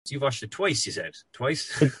You watched it twice, you said.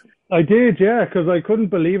 Twice? I did, yeah, because I couldn't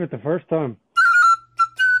believe it the first time.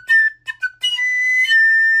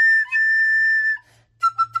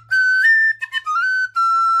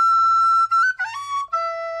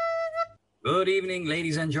 Good evening,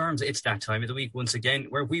 ladies and germs. It's that time of the week once again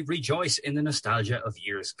where we rejoice in the nostalgia of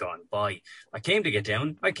years gone by. I came to get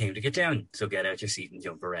down. So get out your seat and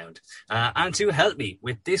jump around. And to help me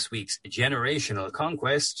with this week's generational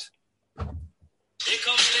conquest,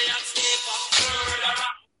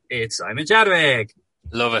 it's Simon Chadwick.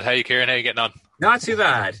 Love it. How you, Kieran? How you getting on? Not too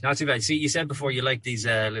bad. See, you said before you like these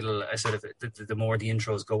little sort of the more the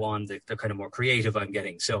intros go on, the kind of more creative I'm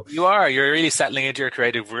getting. So you're really settling into your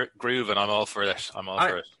creative groove, and I'm all for it.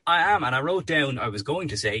 I am, and I wrote down I was going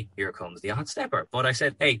to say, "Here comes the hot stepper," but I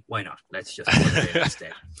said, "Hey, why not? Let's just put it in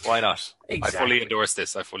instead." Why not? Exactly. I fully endorse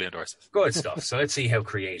this. Good stuff. So let's see how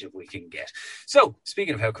creative we can get. So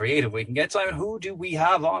speaking of how creative we can get, Simon, who do we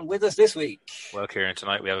have on with us this week? Well, Kieran,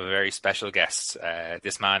 tonight we have a very special guest.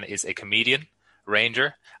 This man is a comedian,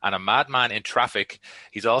 ranger, and a madman in traffic.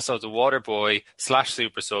 He's also the water boy /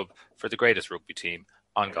 super sub for the greatest rugby team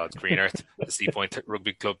on God's green earth, the Sea Point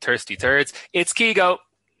Rugby Club Thirsty Thirds. It's Keego.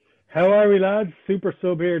 How are we, lads? Super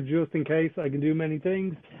sub here, just in case. I can do many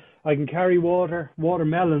things. I can carry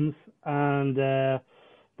watermelons, and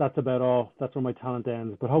that's about all. That's where my talent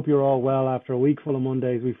ends. But hope you're all well after a week full of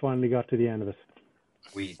Mondays. We finally got to the end of it.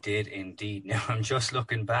 We did indeed. Now I'm just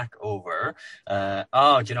looking back over. Do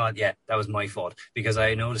you know what? Yeah, that was my fault because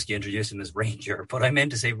I noticed you introduced him as Ranger, but I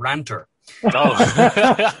meant to say Ranter.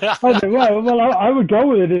 Oh. well, I would go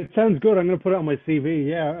with it. It sounds good. I'm going to put it on my CV.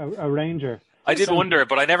 Yeah, a Ranger. I did wonder,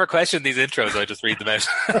 but I never questioned these intros. I just read them out.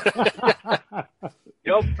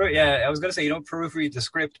 I was going to say you don't proofread the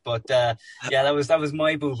script, but that was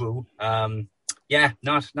my boo boo. Yeah,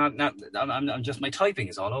 not. I'm just, my typing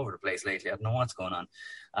is all over the place lately. I don't know what's going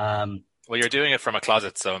on. Well, you're doing it from a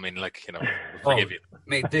closet, so I mean, forgive you.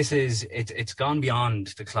 Mate, it's gone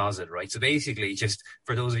beyond the closet, right? So basically, just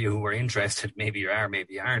for those of you who are interested, maybe you are,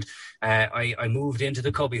 maybe you aren't. I moved into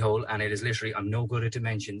the cubby hole, and it is literally, I'm no good at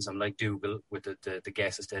dimensions. I'm like Dougal with the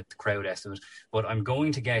guesses, the crowd estimate, but I'm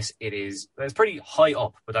going to guess it's pretty high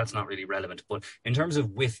up, but that's not really relevant. But in terms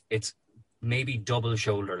of width, it's maybe double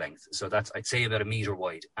shoulder length. So I'd say about 1 meter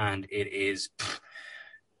wide, and it is,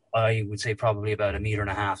 I would say probably about 1.5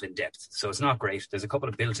 meters in depth. So it's not great. There's a couple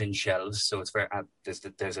of built-in shelves. So it's very,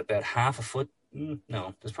 there's about half a foot.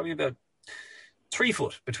 There's probably about 3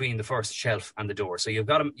 foot between the first shelf and the door. So you've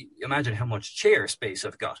got to imagine how much chair space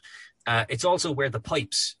I've got. It's also where the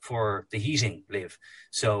pipes for the heating live.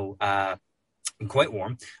 So, quite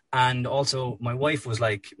warm. And also my wife's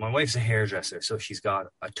a hairdresser, so she's got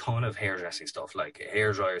a ton of hairdressing stuff, like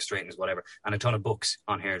hairdryers, straighteners, whatever, and a ton of books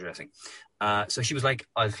on hairdressing. So she was like,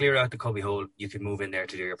 I'll clear out the cubby hole, you can move in there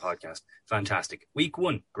to do your podcast. Fantastic. Week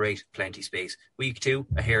 1, great, plenty space. Week 2,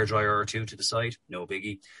 a hairdryer or 2 to the side, no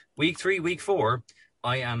biggie. Week 3, week 4,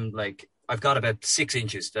 I've got about 6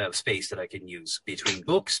 inches of space that I can use between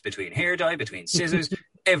books, between hair dye, between scissors,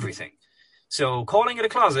 everything. So calling it a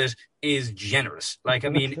closet is generous. Like, I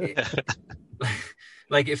mean,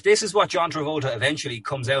 like if this is what John Travolta eventually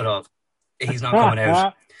comes out of, he's not coming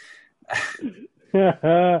out.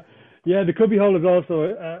 Yeah, the Cubby Hole is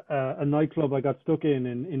also a nightclub I got stuck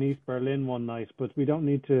in East Berlin one night, but we don't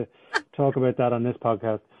need to talk about that on this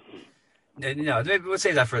podcast. No, maybe we'll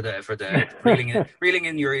save that for the reeling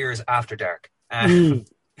in your ears after dark.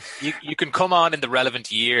 You can come on in the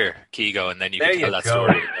relevant year, Keego, and then you can tell that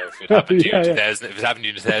story. If it happened to you in 2000, if it happened to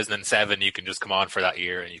you in 2007, you can just come on for that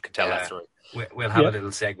year and you can tell that story. We'll have a little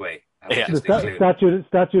segue. The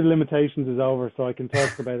statute of limitations is over, so I can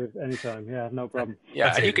talk about it anytime. Yeah, no problem.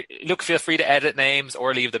 Yeah, and you can, feel free to edit names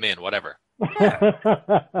or leave them in, whatever.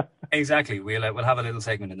 Yeah. Exactly. We'll have a little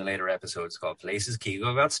segment in the later episodes called Places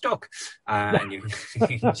Keego got stuck, and you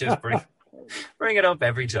can just bring it up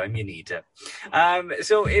every time you need to.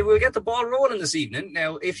 So we'll get the ball rolling this evening.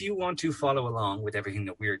 Now, if you want to follow along with everything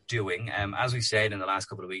that we're doing, as we said in the last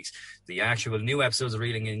couple of weeks, the actual new episodes of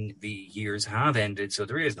Reeling in the Years have ended, so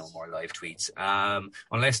there is no more live tweets,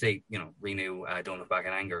 unless they, renew Don't Look Back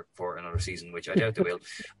in Anger for another season, which I doubt they will.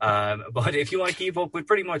 But if you want to keep up with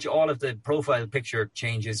pretty much all of the profile picture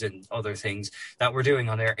changes and other things that we're doing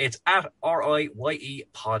on there, it's at RIYE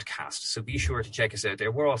Podcast. So be sure to check us out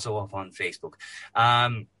there. We're also up on Facebook.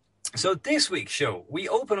 So this week's show, we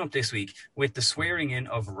open up this week with the swearing in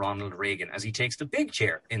of Ronald Reagan as he takes the big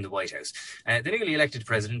chair in the White House. The newly elected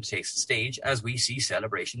president takes the stage as we see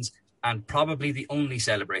celebrations, and probably the only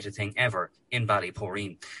celebrated thing ever in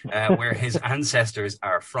Ballyporeen, where his ancestors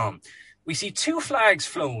are from. We see 2 flags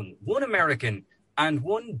flown, one American and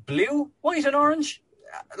one blue, white and orange.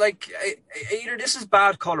 like either this is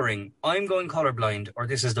bad colouring, I'm going colourblind, or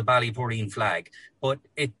this is the Ballyporeen flag. But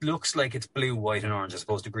it looks like it's blue, white, and orange as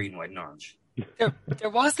opposed to green, white, and orange. There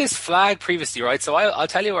was this flag previously, right? So I'll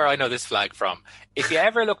tell you where I know this flag from. If you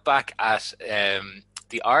ever look back at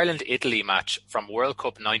the Ireland-Italy match from World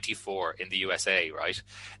Cup '94 in the USA, right?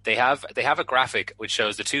 They have a graphic which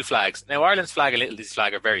shows the two flags. Now, Ireland's flag and Italy's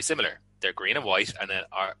flag are very similar. They're green and white, and then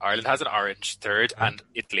Ireland has an orange third, and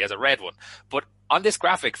Italy has a red one. But on this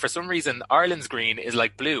graphic, for some reason, Ireland's green is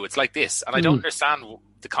like blue. It's like this, and I don't understand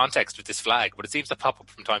the context with this flag, but it seems to pop up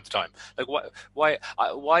from time to time. Like,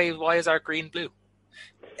 why is our green blue?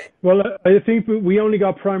 Well, I think we only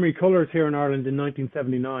got primary colours here in Ireland in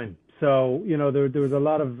 1979. So, there was a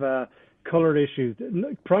lot of colour issues.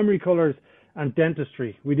 Primary colours and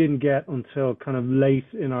dentistry we didn't get until kind of late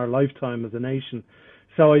in our lifetime as a nation.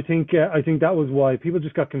 So I think that was why people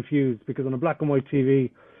just got confused, because on a black and white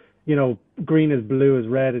TV, green is blue, is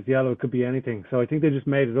red, is yellow, it could be anything. So I think they just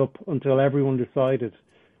made it up until everyone decided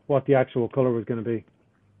what the actual colour was going to be.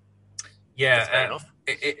 Yeah,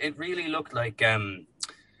 it really looked like, I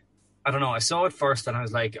don't know, I saw it first and I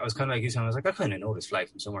was kind of like you, I was like, I kind of know this flag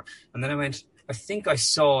from somewhere. And then I went, I think I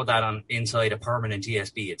saw that on inside a permanent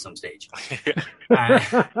TSB at some stage.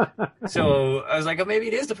 So I was like, oh, maybe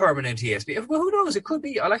it is the permanent TSB. Well, who knows? It could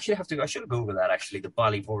be. I should Google that, actually, the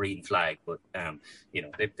Ballyporeen flag, but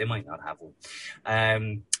they might not have one.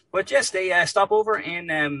 But yes, they stop over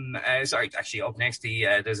in, up next,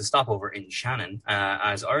 there's a stopover in Shannon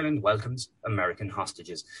as Ireland welcomes American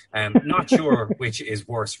hostages. Not sure which is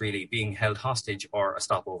worse, really, being held hostage or a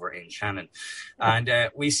stopover in Shannon.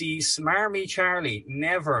 And we see Smarmy Charlie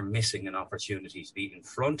never missing an opportunity to be in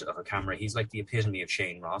front of a camera. He's like the epitome of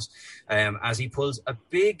Shane Ross, as he pulls a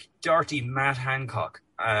big, dirty Matt Hancock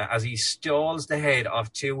as he stalls the head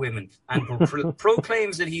of two women and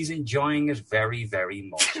proclaims that he's enjoying it very, very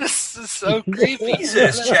much. This is so creepy.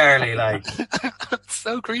 Jesus, Charlie, like.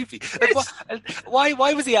 So creepy. Like,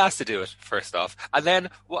 why was he asked to do it, first off? And then,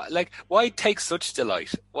 why take such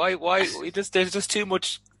delight? Why there's just too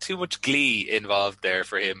much glee involved there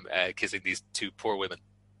for him kissing these two poor women.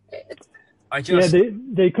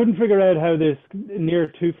 They couldn't figure out how this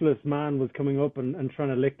near toothless man was coming up and trying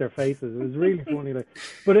to lick their faces. It was really funny.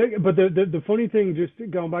 But the funny thing, just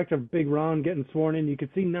going back to Big Ron getting sworn in, you could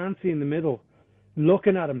see Nancy in the middle,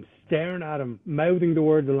 looking at him, staring at him, mouthing the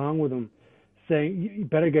words along with him, saying, "You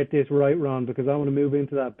better get this right, Ron, because I want to move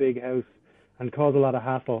into that big house and cause a lot of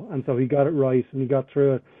hassle." And so he got it right and he got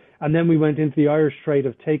through it. And then we went into the Irish trait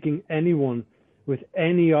of taking anyone with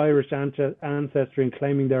any Irish ancestry and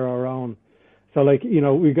claiming they're our own. So,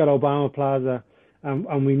 we got Obama Plaza,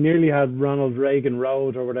 and we nearly had Ronald Reagan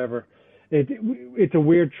Road or whatever. It's a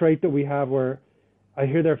weird trait that we have where I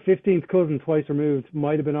hear their 15th cousin twice removed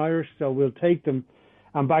might have been Irish, so we'll take them.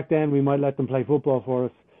 And back then we might let them play football for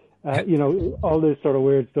us. All this sort of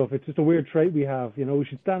weird stuff. It's just a weird trait we have. We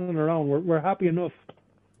should stand on our own. We're happy enough.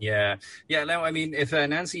 Yeah. Now, I mean, if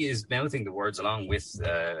Nancy is mouthing the words along with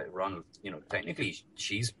Ronald, technically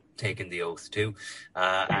she's taken the oath too,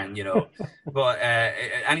 but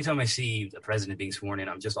anytime I see the president being sworn in,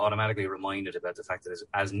 I'm just automatically reminded about the fact that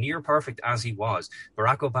as near perfect as he was,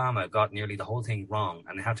 Barack Obama got nearly the whole thing wrong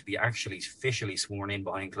and had to be actually officially sworn in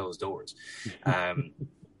behind closed doors.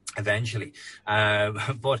 Eventually,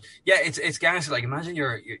 but yeah, it's gas. Like, imagine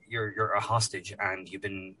you're a hostage and you've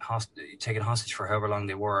been taken hostage for however long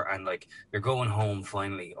they were, and like you're going home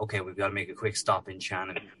finally. Okay, we've got to make a quick stop in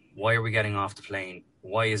Shannon. Why are we getting off the plane?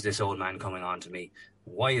 Why is this old man coming on to me?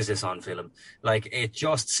 Why is this on film? Like, it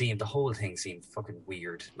just seemed, the whole thing seemed fucking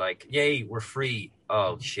weird. Like, yay, we're free.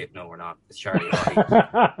 Oh shit, no, we're not. It's Charlie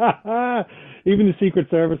Haughey. Even the Secret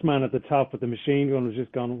Service man at the top with the machine gun was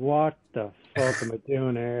just going, "What the fuck am I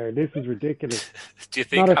doing here? This is ridiculous." Do you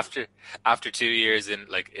think after 2 years in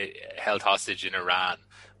held hostage in Iran,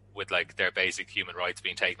 with their basic human rights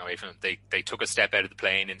being taken away from them, they took a step out of the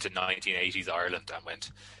plane into 1980s Ireland and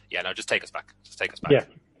went, "Yeah, no, just take us back. Just take us back."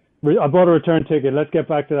 Yeah, I bought a return ticket. Let's get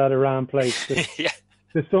back to that Iran place. Yeah.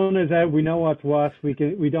 The sun is out. We know what's what.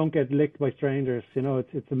 We don't get licked by strangers.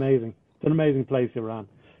 It's amazing. It's an amazing place, Iran.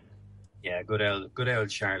 Yeah, good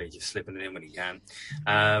old Charlie, just slipping it in when he can.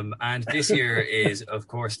 And this year is, of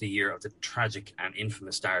course, the year of the tragic and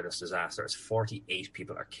infamous Stardust disaster, as 48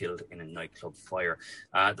 people are killed in a nightclub fire.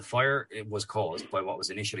 The fire was caused by what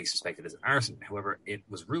was initially suspected as arson. However, it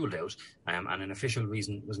was ruled out, and an official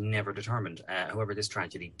reason was never determined. However, this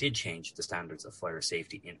tragedy did change the standards of fire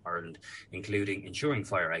safety in Ireland, including ensuring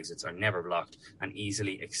fire exits are never blocked and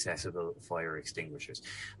easily accessible fire extinguishers.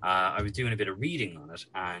 I was doing a bit of reading on it,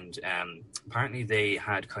 and apparently they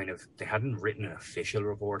hadn't written an official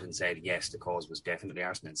report and said yes, the cause was definitely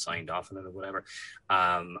arson and signed off on it or whatever,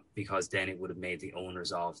 because then it would have made the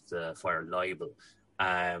owners of the fire liable.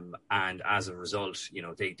 And as a result,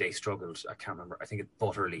 they struggled. I can't remember. I think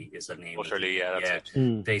Butterley is the name. Butterley, that's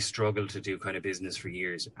it. They struggled to do kind of business for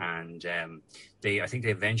years, and I think they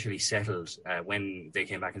eventually settled when they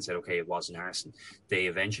came back and said, okay, it wasn't arson. They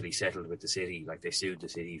eventually settled with the city. Like, they sued the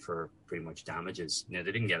city for pretty much damages. They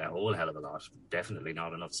didn't get a whole hell of a lot. Definitely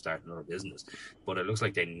not enough to start another business. But it looks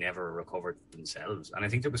like they never recovered themselves. And I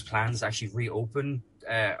think there was plans to actually reopen,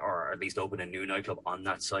 or at least open a new nightclub on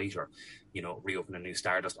that site, or reopen a new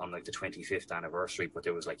Stardust on like the 25th anniversary, but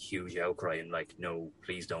there was like huge outcry and like, no,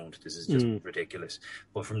 please don't. This is just ridiculous.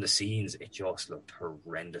 But from the scenes, it just looked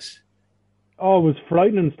horrendous. Oh, it was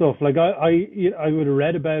frightening stuff. Like I would have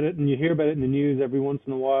read about it, and you hear about it in the news every once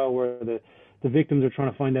in a while, where the victims are trying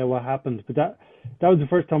to find out what happened. But that was the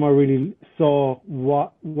first time I really saw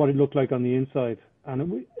what it looked like on the inside.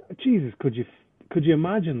 And Jesus, could you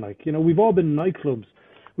imagine? Like, we've all been in nightclubs,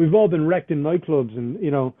 we've all been wrecked in nightclubs, and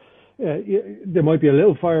there might be a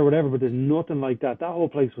little fire or whatever, but there's nothing like that. That whole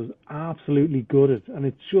place was absolutely gutted, and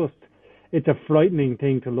it's a frightening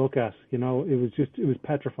thing to look at. It was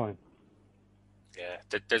petrifying.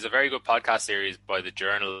 Yeah, there's a very good podcast series by the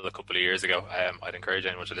Journal a couple of years ago. I'd encourage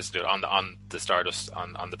anyone to listen to it on the Stardust,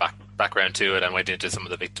 on the background to it, and went into some of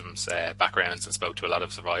the victims' backgrounds and spoke to a lot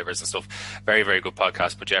of survivors and stuff. Very, very good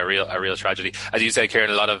podcast. But yeah, a real tragedy. As you said, Kieran,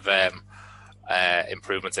 a lot of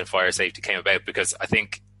improvements in fire safety came about because I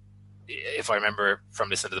think, if I remember from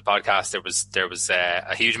listening to the podcast, there was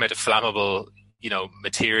a huge amount of flammable,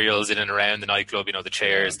 materials in and around the nightclub. The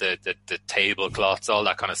chairs, the tablecloths, all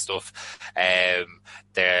that kind of stuff.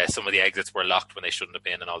 Some of the exits were locked when they shouldn't have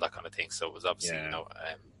been, and all that kind of thing. So it was obviously, a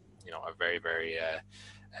very, very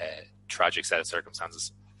tragic set of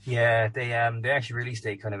circumstances. Yeah, they actually released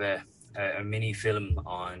a kind of a mini film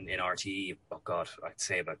in RTE, I'd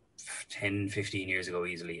say about 10, 15 years ago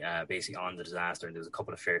easily, basically on the disaster, and there's a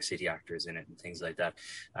couple of Fair City actors in it and things like that,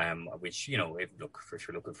 which, if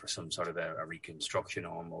you're looking for some sort of a reconstruction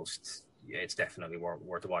almost, it's definitely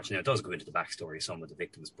worth a watch. Now, it does go into the backstory of some of the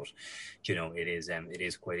victims, but, it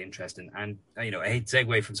is quite interesting. And, I hate to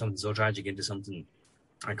segue from something so tragic into something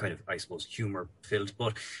and kind of, I suppose, humor filled.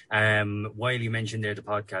 But while you mentioned there the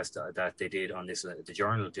podcast that they did on this, the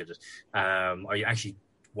Journal did it, I actually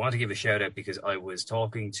want to give a shout out because I was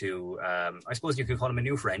talking to, I suppose you could call him a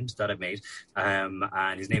new friend that I've made,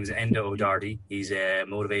 and his name is Enda O'Doherty. He's a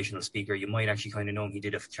motivational speaker. You might actually kind of know him. He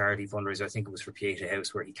did a charity fundraiser. I think it was for Pieta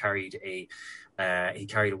House, where he carried a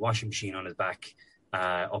washing machine on his back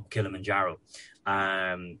up Kilimanjaro.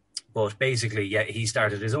 But basically, yeah, he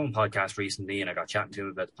started his own podcast recently, and I got chatting to him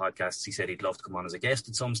about the podcasts. He said he'd love to come on as a guest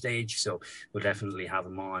at some stage, so we'll definitely have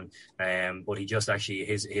him on. But he just actually,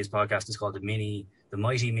 his podcast is called the Mighty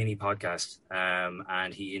Mini Podcast,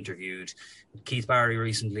 and he interviewed Keith Barry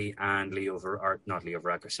recently and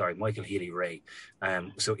Michael Healy-Rae.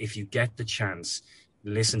 So if you get the chance,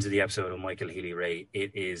 listen to the episode of Michael Healy-Rae.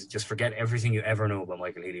 It is, just forget everything you ever know about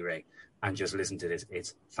Michael Healy-Rae and just listen to this.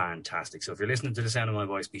 It's fantastic. So if you're listening to the sound of my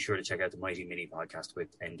voice, be sure to check out the Mighty Mini Podcast with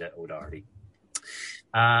Enda O'Doherty.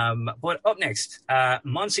 But up next,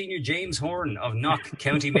 Monsignor James Horn of Knock,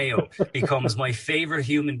 County Mayo, becomes my favourite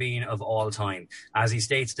human being of all time, as he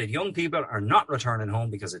states that young people are not returning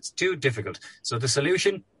home because it's too difficult. So the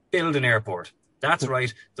solution, build an airport. That's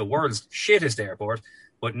right, the world's shittest airport,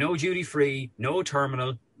 but no duty-free, no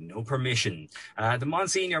terminal, no permission. The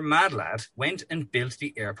Monsignor Mad Lad went and built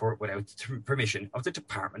the airport without the permission of the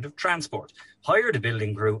Department of Transport, hired a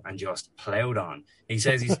building crew and just ploughed on. He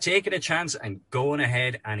says he's taking a chance and going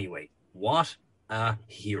ahead anyway. What a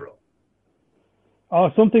hero.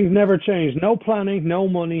 Oh, some things never change. No planning, no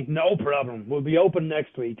money, no problem. We'll be open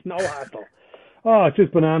next week. No hassle. Oh, it's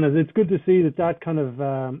just bananas. It's good to see that kind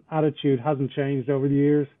of attitude hasn't changed over the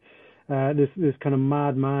years. This kind of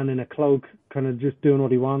madman in a cloak, kind of just doing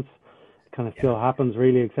what he wants, kind of still happens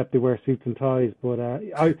really, except they wear suits and ties. But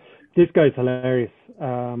this guy's hilarious. He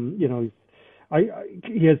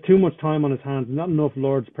has too much time on his hands, not enough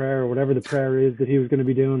Lord's Prayer or whatever the prayer is that he was going to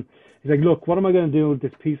be doing. He's like, look, what am I going to do with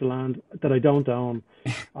this piece of land that I don't own?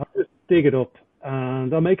 I'll just dig it up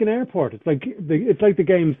and I'll make an airport. It's like the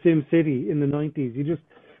game Sim City in the 90s. You just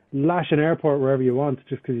lash an airport wherever you want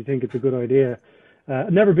just because you think it's a good idea.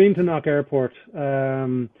 I've never been to Knock Airport.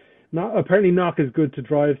 Apparently Knock is good to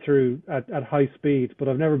drive through at high speed, but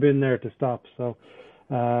I've never been there to stop. So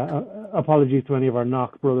apologies to any of our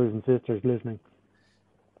Knock brothers and sisters listening.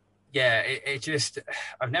 Yeah, it just,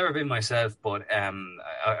 I've never been myself, but I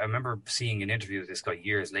remember seeing an interview with this guy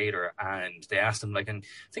years later, and they asked him, like, and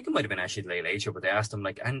I think it might have been actually the Late Late Show, but they asked him,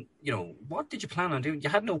 like, and, you know, what did you plan on doing? You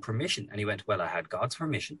had no permission. And he went, well, I had God's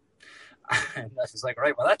permission. And I was like,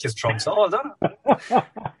 right, well, that just trumps all, doesn't it?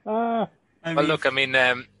 Well, look, I mean,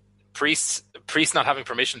 priests not having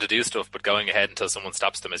permission to do stuff, but going ahead until someone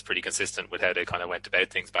stops them is pretty consistent with how they kind of went about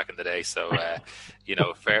things back in the day. So, you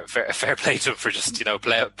know, fair play to them for just, you know,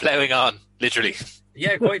 plowing on, literally.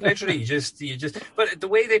 Yeah, quite literally. But the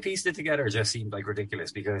way they pieced it together just seemed like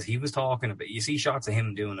ridiculous, because he was talking about, you see shots of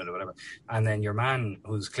him doing it or whatever, and then your man,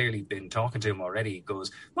 who's clearly been talking to him already,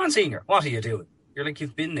 goes, Monsignor, what are you doing? You're like,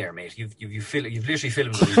 you've been there, mate. You've literally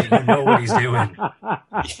filmed him. You know what he's doing.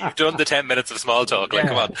 You've done the 10 minutes of small talk. Like,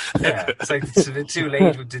 come on. Yeah, it's like, it's a bit too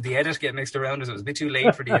late. Did the edit get mixed around? It was a bit too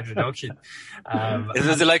late for the introduction.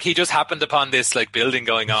 Is it like he just happened upon this like building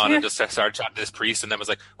going on and just started chatting to this priest, and then was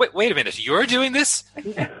like, wait a minute, you're doing this?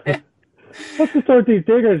 What's the sort of these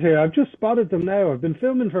diggers here? I've just spotted them now. I've been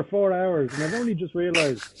filming for 4 hours, and I've only just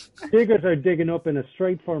realised diggers are digging up in a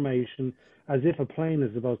straight formation, as if a plane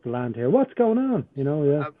is about to land here. What's going on? You know,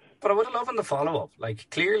 yeah. But I would have loved in the follow-up. Like,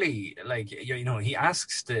 clearly, like, you know, he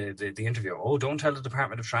asks the interviewer, oh, don't tell the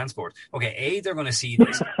Department of Transport. Okay, A, they're going to see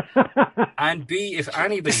this. And B, if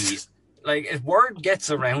anybody, like, if word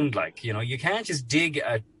gets around, like, you know, you can't just dig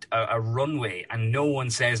a runway and no one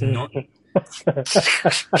says nothing.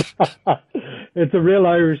 It's a real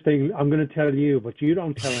Irish thing. I'm going to tell you, but you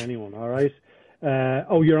don't tell anyone, all right?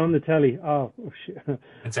 You're on the telly. Oh, shit.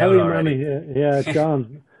 It's out already. Yeah, it's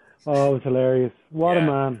gone. Oh, it's hilarious. What a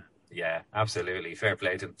man. Yeah, absolutely. Fair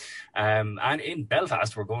play to him. And in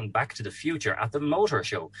Belfast, we're going back to the future at the motor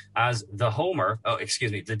show as the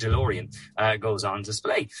DeLorean goes on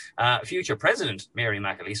display. Future President Mary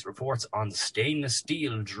McAleese reports on stainless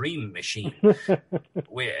steel dream machine.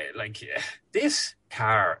 This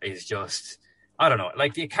car is just, I don't know,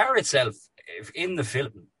 like the car itself in the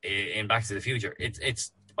film in Back to the Future,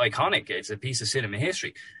 it's iconic. It's a piece of cinema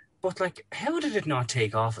history. But, like, how did it not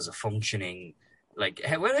take off as a functioning, like,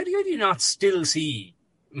 how do you not still see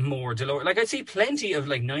more DeLorean? Like, I see plenty of,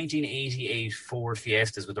 like, 1988 Ford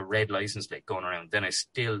Fiestas with a red license plate going around. Then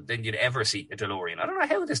you'd ever see a DeLorean. I don't know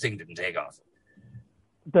how this thing didn't take off.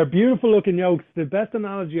 They're beautiful looking yokes. The best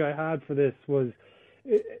analogy I had for this was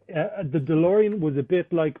the DeLorean was a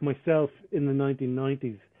bit like myself in the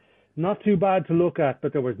 1990s. Not too bad to look at,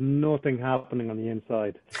 but there was nothing happening on the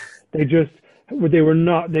inside. They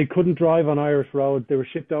couldn't drive on Irish roads. They were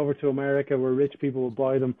shipped over to America where rich people would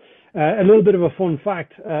buy them. A little bit of a fun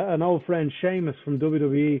fact, an old friend, Sheamus from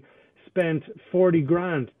WWE, spent 40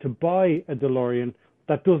 grand to buy a DeLorean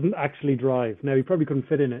that doesn't actually drive. Now, he probably couldn't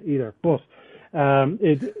fit in it either, but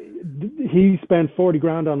he spent 40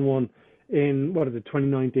 grand on one in,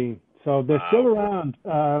 2019. So they're still around.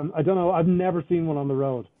 I don't know. I've never seen one on the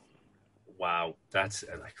road. Wow, that's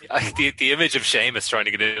the image of Sheamus trying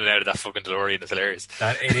to get in and out of that fucking DeLorean is hilarious.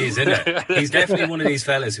 That it is, isn't it? He's definitely one of these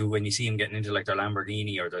fellas who, when you see him getting into like their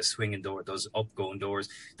Lamborghini or their swinging door, those upgoing doors,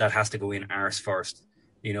 that has to go in arse first.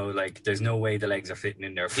 You know, like there's no way the legs are fitting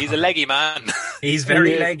in there. He's a leggy man. He's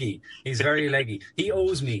very leggy. He's very leggy. He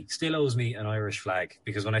still owes me an Irish flag,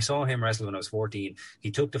 because when I saw him wrestle when I was 14,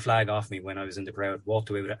 he took the flag off me when I was in the crowd,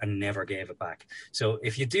 walked away with it, and never gave it back. So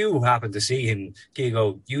if you do happen to see him,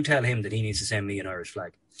 Keego, you tell him that he needs to send me an Irish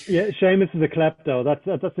flag. Yeah, Sheamus is a klepto.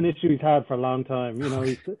 That's an issue he's had for a long time. You know,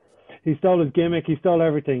 he stole his gimmick, he stole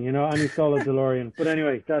everything, you know, and he stole a DeLorean. But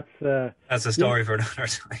anyway, that's a story for another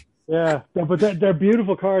time. Yeah, but they're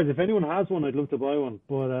beautiful cars. If anyone has one, I'd love to buy one.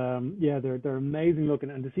 But they're amazing looking.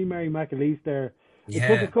 And to see Mary McAleese there, it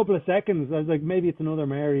took a couple of seconds. I was like, maybe it's another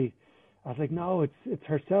Mary. I was like, no, it's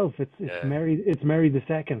herself. It's Mary. It's Mary the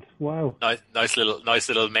Second. Wow. Nice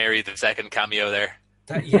little Mary the Second cameo there.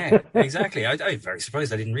 Exactly. I'm very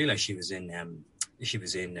surprised. I didn't realize she was in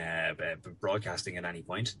broadcasting at any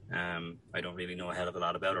point. I don't really know a hell of a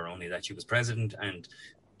lot about her, only that she was president and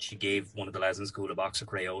she gave one of the lads in school a box of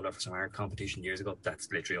Crayola for some art competition years ago.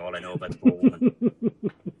 That's literally all I know about the poor woman.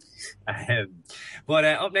 But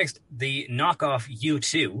up next, the knockoff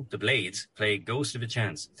U2, the Blades, play Ghost of a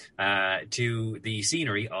Chance to the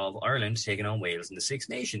scenery of Ireland taking on Wales in the Six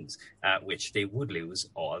Nations, which they would lose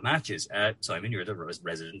all matches. Simon, you're the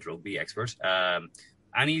resident rugby expert.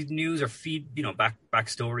 Any news or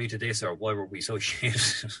backstory to this, or why were we so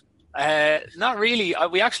shit? Not really.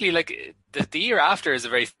 We actually the year after is a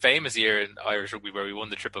very famous year in Irish rugby where we won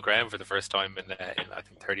the Triple Crown for the first time in I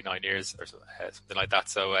think 39 years or so, something like that.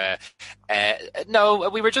 So no,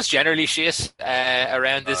 we were just generally shit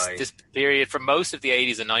around this period for most of the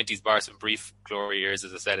 80s and 90s, bar some brief glory years,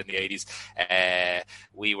 as I said, in the 80s.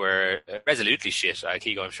 We were resolutely shit.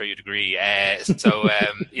 Keego, I'm sure you'd agree. So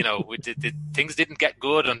things didn't get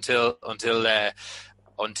good until the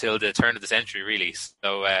turn of the century, really.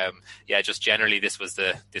 So just generally this was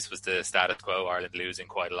the status quo. Ireland losing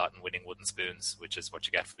quite a lot and winning wooden spoons, which is what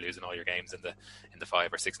you get for losing all your games in the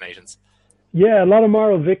 5 or 6 nations. Yeah, a lot of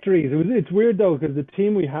moral victories. It's weird though, because the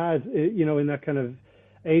team we had, in that kind of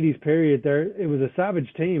 80s period there, it was a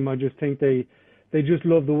savage team. I just think they just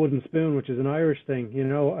loved the wooden spoon, which is an Irish thing,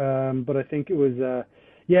 but I think it was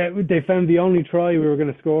they found the only try we were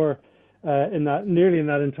going to score in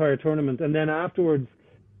that entire tournament. And then afterwards,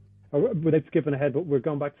 without skipping ahead, but we're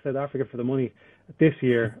going back to South Africa for the money this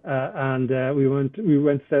year, and we went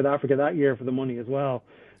to South Africa that year for the money as well.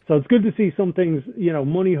 So it's good to see some things,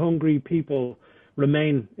 money hungry people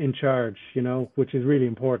remain in charge, which is really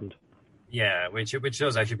important. Yeah, which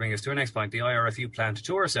does actually bring us to our next point. The IRFU plan to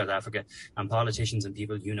tour South Africa, and politicians and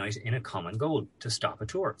people unite in a common goal to stop a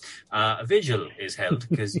tour. A vigil is held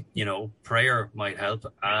because, prayer might help.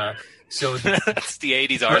 So that's the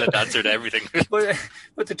 80s Ireland answer to everything.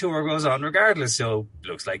 but the tour goes on regardless, so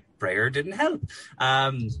looks like prayer didn't help.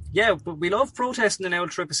 But we love protesting an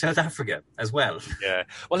old trip to South Africa as well. Yeah.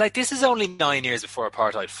 Well, this is only 9 years before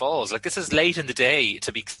apartheid falls. This is late in the day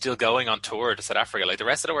to be still going on tour to South Africa. The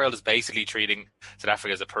rest of the world is basically treating South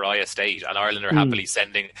Africa as a pariah state, and Ireland are happily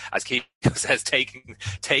sending, as Keith says,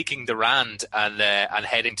 taking the rand and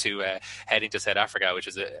heading to South Africa, which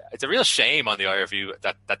is it's a real shame on the IRFU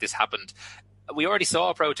that this happened. We already saw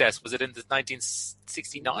a protest. Was it in the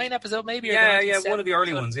 1969 episode, maybe? Yeah, one of the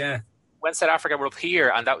early ones. Yeah. When South Africa were up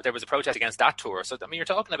here, and there was a protest against that tour. So you're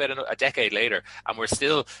talking about a decade later, and we're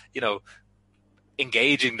still,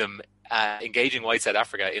 engaging white South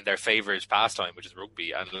Africa in their favourite pastime, which is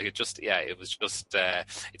rugby. And it's a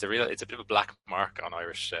bit of a black mark on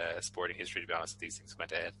Irish sporting history, to be honest. These things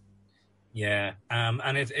went ahead. Yeah,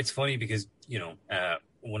 and it's funny because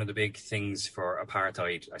one of the big things for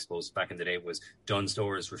apartheid, I suppose, back in the day was Dunnes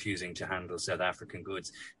Stores refusing to handle South African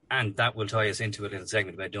goods. And that will tie us into a little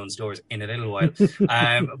segment about Dunnes Stores in a little while.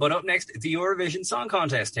 But up next, the Eurovision Song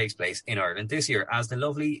Contest takes place in Ireland this year as the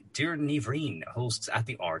lovely Doireann Ní Bhríon hosts at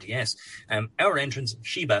the RDS. Our entrants,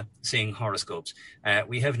 Sheba, sing Horoscopes.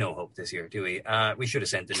 We have no hope this year, do we? We should have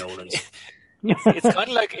sent the Nolans.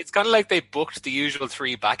 It's kind of like they booked the usual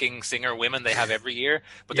 3 backing singer women they have every year,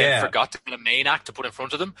 but they forgot to get a main act to put in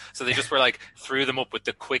front of them. So they just were threw them up with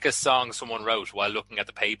the quickest song someone wrote while looking at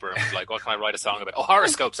the paper and was like, "What can I write a song about? Oh,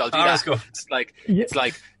 horoscopes! I'll do that." It's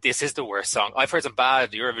like this is the worst song. I've heard some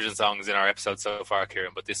bad Eurovision songs in our episode so far,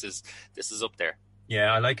 Kieran, but this is up there.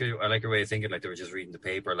 Yeah, I like your way of thinking. They were just reading the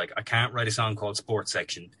paper. I can't write a song called Sports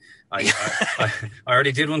Section. I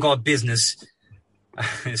already did one called Business.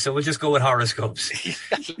 So we'll just go with horoscopes.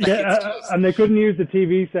 And they couldn't use the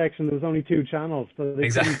TV section. There was only 2 channels, so they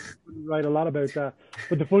couldn't write a lot about that.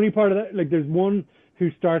 But the funny part of that, there's one who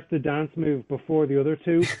starts the dance move before the other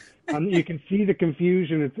 2, and you can see the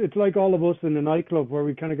confusion. It's like all of us in a nightclub where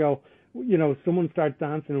we kind of go, someone starts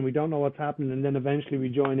dancing and we don't know what's happening, and then eventually we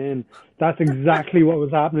join in. That's exactly what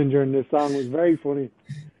was happening during this song. It was very funny.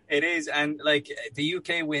 It is, and the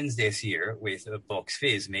UK wins this year with Bucks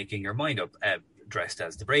Fizz making your mind up. Dressed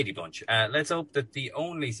as the Brady Bunch. Let's hope that that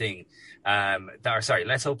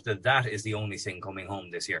is the only thing coming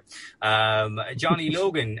home this year. Johnny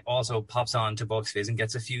Logan also pops on to Bucks Fizz and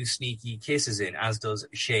gets a few sneaky kisses in, as does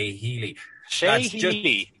Shay Healy.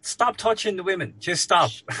 Healy. Stop touching the women. Just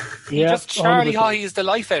stop. He just Charlie Hoyes the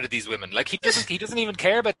life out of these women. He doesn't even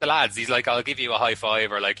care about the lads. He's like, I'll give you a high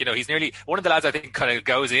five, or he's nearly one of the lads. I think kind of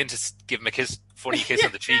goes in to give him a funny kiss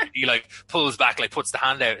on the cheek. He pulls back, puts the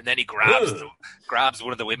hand out, and then he grabs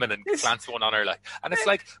one of the women and plants one on her. And it's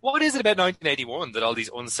what is it about 1981 that all these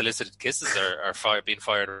unsolicited kisses are being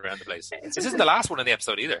fired around the place? This isn't the last one in the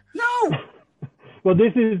episode either. No. Well,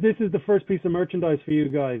 this is the first piece of merchandise for you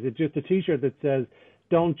guys. It's just a T-shirt that says,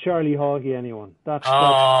 "Don't Charlie Hoggy anyone." That's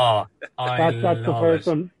the first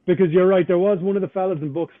one. Because you're right, there was one of the fellas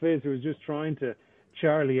in Bucks Fizz who was just trying to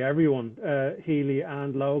Charlie everyone, Healy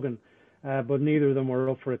and Logan, but neither of them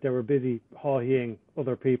were up for it. They were busy hawing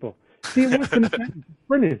other people. See, it was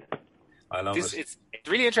brilliant. I love it. It's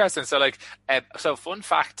really interesting. So, fun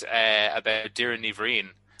fact about Doireann Ní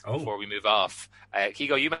Bhríon. Before we move off,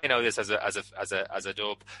 Keego, you may know this as a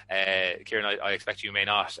dub. Kieran, I expect you may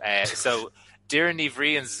not. So Doireann Ní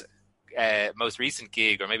Bhríon's most recent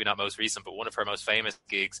gig, or maybe not most recent, but one of her most famous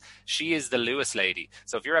gigs, she is the Lewis lady.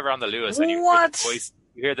 So if you're ever on the Lewis and you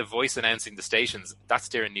hear the voice announcing the stations, that's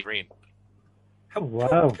Darren Ní Bhríon.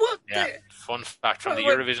 Wow. Yeah, fun fact from the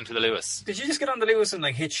Eurovision to the Lewis. Did you just get on the Lewis and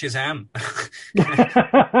like hit Shazam? No,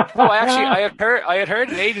 I had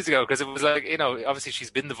heard it ages ago, because it was like, you know, obviously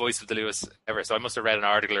she's been the voice of the Lewis ever, so I must have read an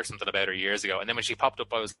article or something about her years ago, and then when she popped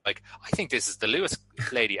up I was like, I think this is the Lewis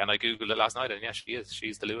lady, and I googled it last night, and yeah,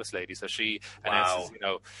 she's the Lewis lady. So she announces, you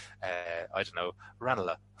know, I don't know,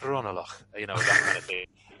 Ranelagh, you know, that kind of thing,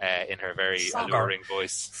 in her very alluring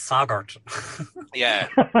voice. Sagart. Yeah.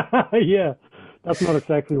 Yeah. That's not a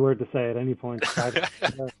sexy word to say at any point.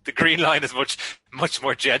 The green line is much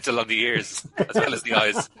more gentle on the ears as well as the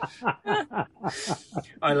eyes.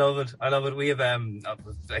 I love it. We have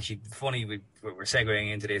actually funny. We're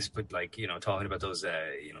segueing into this, but like, you know, talking about those,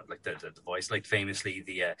 you know, like the voice, like famously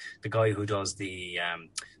the guy who does the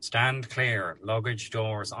stand clear, luggage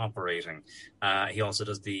doors operating. He also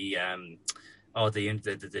does the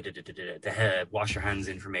wash your hands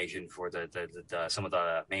information for the some of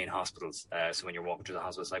the main hospitals. So when you're walking through the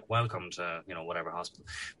hospital, it's like, welcome to, you know, whatever hospital.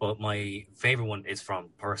 But my favorite one is from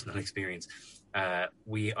personal experience. I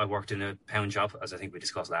worked in a pound shop, as I think we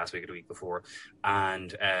discussed last week or the week before,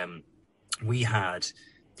 and we had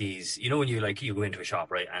these, you know, when you go into a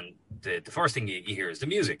shop, right, and the first thing you hear is the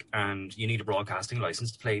music, and you need a broadcasting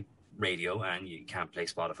license to play radio, and you can't play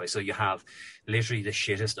Spotify, so you have literally the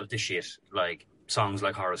shittest of the shit, like songs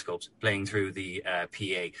like Horoscopes playing through the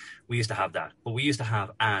PA. We used to have that, but we used to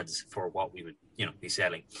have ads for what we would, you know, be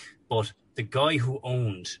selling. But the guy who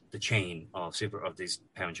owned the chain of these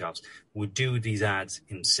pound shops would do these ads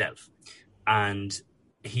himself, and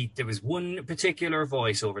there was one particular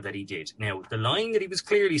voiceover that he did. Now, the line that he was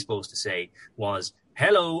clearly supposed to say was,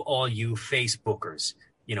 "Hello, all you Facebookers.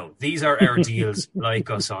 You know, these are our deals,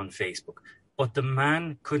 like us on Facebook." But the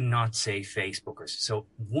man could not say Facebookers. So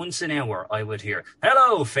once an hour, I would hear,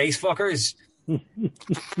 "Hello, Facefuckers."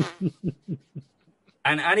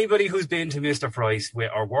 And anybody who's been to Mr. Price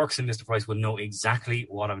or works in Mr. Price will know exactly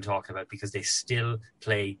what I'm talking about, because they still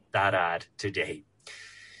play that ad today.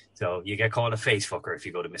 So you get called a facefucker if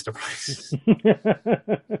you go to Mr. Price.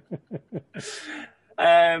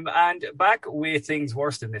 And back with things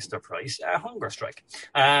worse than Mr. Price, hunger strike.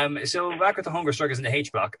 So back with the hunger strike is in the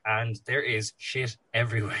H block, and there is shit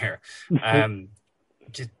everywhere.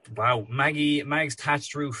 Wow. Mag's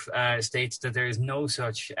Thatched Roof states that there is no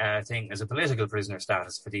such thing as a political prisoner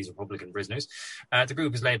status for these Republican prisoners. The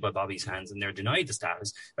group is led by Bobby Sands, and they're denied the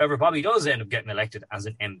status. However, Bobby does end up getting elected as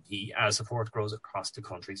an MP as support grows across the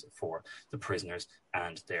countries for the prisoners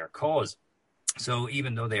and their cause. So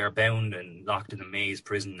even though they are bound and locked in a maze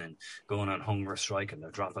prison and going on hunger strike and they're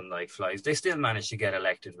dropping like flies, they still manage to get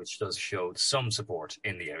elected, which does show some support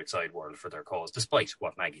in the outside world for their cause, despite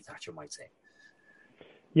what Maggie Thatcher might say.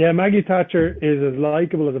 Yeah, Maggie Thatcher is as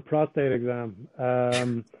likable as a prostate exam.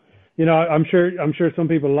 You know, I'm sure some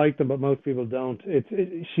people like them, but most people don't.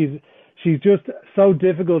 She's just so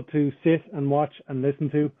difficult to sit and watch and listen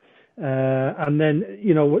to. And then,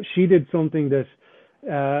 you know, she did something that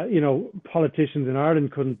you know, politicians in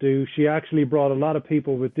Ireland couldn't do. She actually brought a lot of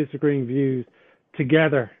people with disagreeing views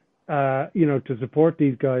together, you know, to support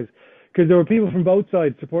these guys. Because there were people from both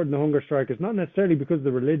sides supporting the hunger strikers, not necessarily because of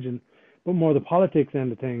the religion, but more the politics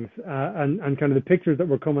end of things, and kind of the pictures that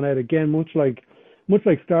were coming out again, much like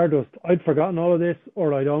Stardust. I'd forgotten all of this,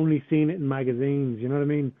 or I'd only seen it in magazines, you know what I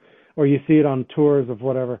mean? Or you see it on tours of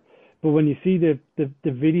whatever. But when you see the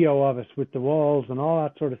video of it with the walls and all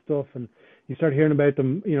that sort of stuff, and you start hearing about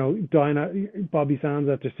them, you know, dying at Bobby Sands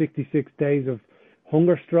after 66 days of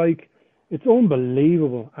hunger strike. It's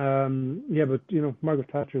unbelievable. Yeah, but, you know,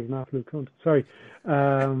 Margaret Thatcher is an absolute cunt. Sorry.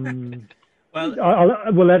 Well,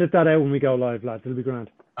 we'll edit that out when we go live, lads. It'll be grand.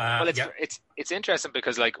 Well, it's interesting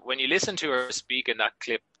because, like, when you listen to her speak in that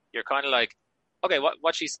clip, you're kind of like, okay,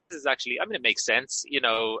 what she says is actually, I mean, it makes sense, you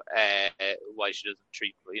know, why she doesn't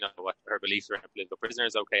treat, you know, what her beliefs around political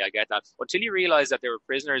prisoners. Okay, I get that. Until you realize that there were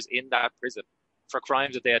prisoners in that prison for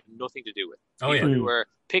crimes that they had nothing to do with. People who were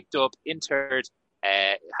picked up, interred,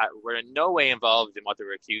 were in no way involved in what they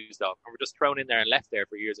were accused of, and were just thrown in there and left there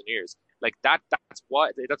for years and years. Like that's one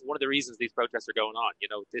of the reasons these protests are going on. You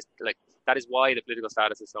know, that is why the political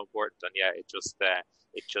status is so important. And yeah, it just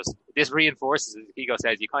this reinforces, as Hugo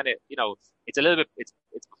says, you kind of, you know, it's a little bit, it's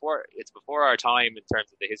before our time in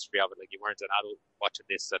terms of the history of it. Like, you weren't an adult watching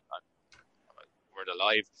this and weren't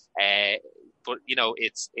alive, but you know,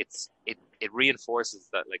 it reinforces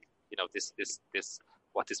that, like, you know, this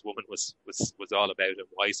what this woman was all about, and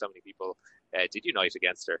why so many people did unite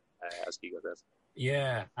against her, as Hugo says.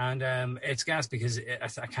 Yeah, and it's gas because I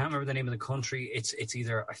can't remember the name of the country. It's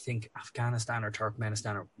either, I think, Afghanistan or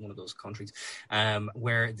Turkmenistan or one of those countries,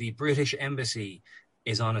 where the British embassy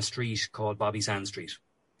is on a street called Bobby Sand Street.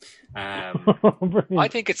 I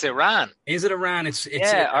think it's Iran. Is it Iran? It's our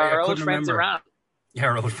I old couldn't friends remember. Iran. Yeah,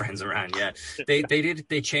 our old friends around. Yeah,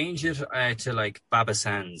 they changed it to like Baba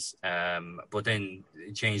Sands, but then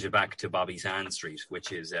changed it back to Bobby Sand Street,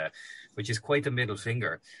 which is quite the middle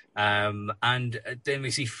finger. And then we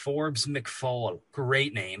see Forbes McFall,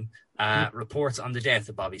 great name, reports on the death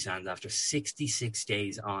of Bobby Sands after 66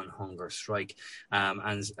 days on hunger strike,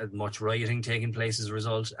 and much rioting taking place as a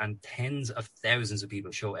result, and tens of thousands of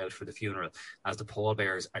people show out for the funeral as the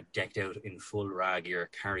pallbearers are decked out in full rag gear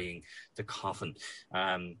carrying the coffin.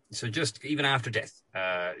 So just even after death,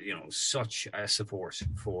 such support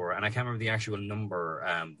for, and I can't remember the actual number,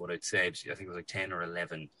 but it said, I think it was like 10 or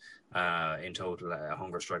 11 in total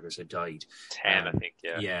hunger strikers had died. 10, I think,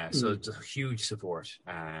 yeah. Yeah, so it's a huge support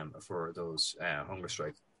for those hunger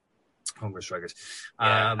strikers.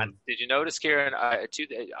 Yeah, and did you notice, Kieran,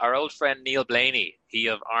 our old friend Neil Blaney, he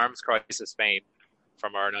of Arms Crisis fame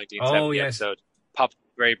from our 1970 episode, popped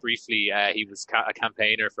very briefly. He was a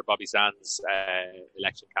campaigner for Bobby Sands'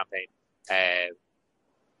 election campaign.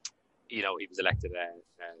 He was elected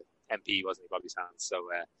MP, wasn't he, Bobby Sands? So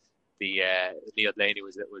the Neil Blaney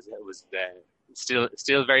was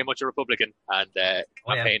still very much a Republican and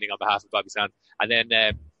campaigning on behalf of Bobby Sands. And then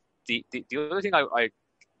the other thing I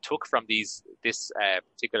took from this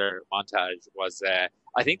particular montage was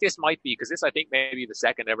I think this might be, because this I think maybe the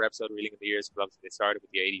second ever episode of Reeling in the Years, because obviously they started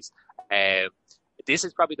with the 80s. This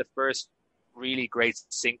is probably the first really great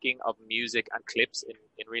syncing of music and clips in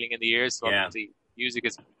Reeling in the Years. So obviously music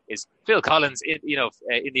is Phil Collins in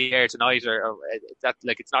the air tonight, or that,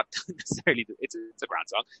 like, it's not necessarily it's a grand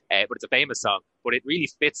song, but it's a famous song. But it really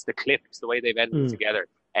fits the clips, the way they've edited it together.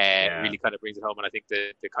 Really kind of brings it home. And I think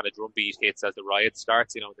the kind of drum beat hits as the riot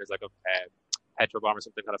starts. There's like a petro bomb or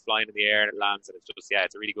something kind of flying in the air and it lands, and it's just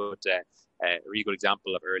it's a really good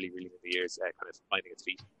example of early Reeling in the Years kind of finding its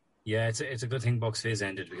feet. Yeah, it's a good thing Bucks Fizz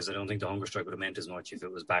ended, because I don't think the hunger strike would have meant as much if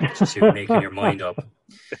it was back to making your mind up.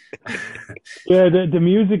 Yeah, the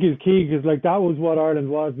music is key, because like that was what Ireland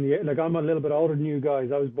was. Like, I'm a little bit older than you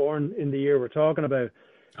guys. I was born in the year we're talking about.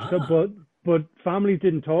 So, but families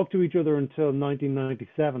didn't talk to each other until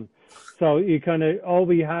 1997. So you kind of, all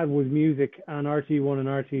we had was music and RT1 and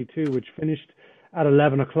RT2, which finished at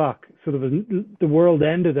 11 o'clock. So the world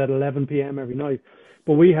ended at 11 p.m. every night.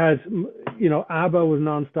 But we had, ABBA was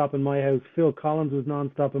non-stop in my house. Phil Collins was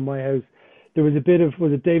non-stop in my house. There was a bit of,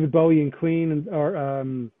 was it David Bowie and Queen? There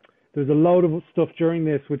was a load of stuff during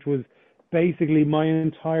this, which was basically my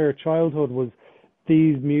entire childhood was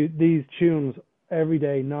these tunes every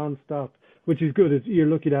day, non-stop, which is good. You're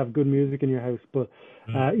lucky to have good music in your house. But,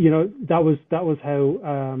 that was how,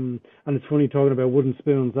 and it's funny talking about wooden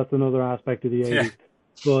spoons. That's another aspect of the 80s. Yeah.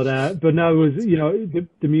 But now it was,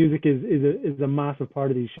 the music is a massive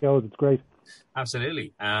part of these shows. It's great.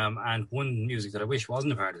 Absolutely. And one music that I wish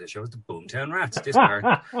wasn't a part of the show is the Boomtown Rats. This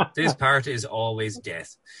part is always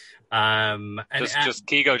death. Just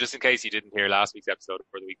Kigo, just in case you didn't hear last week's episode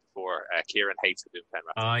or the week before, Kieran hates the Boomtown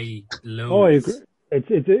Rats. I love. Oh, I agree.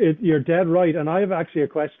 It's you're dead right. And I have actually a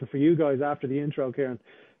question for you guys after the intro, Kieran,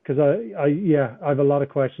 because I have a lot of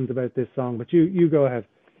questions about this song. But you go ahead.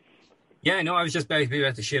 Yeah, no, I was just about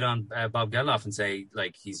to shit on Bob Geldof and say,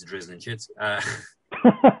 like, he's a drizzling shits.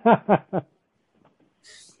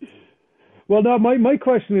 Well, no, my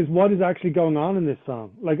question is, what is actually going on in this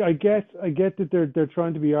song? Like, I get that they're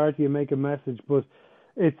trying to be arty and make a message, but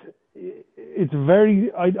it's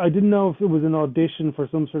very. I didn't know if it was an audition for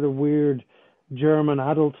some sort of weird German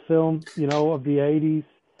adult film, of the 80s.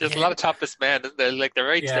 There's a lot of topless men, isn't there? Like, they're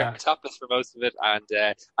very topless for most of it, and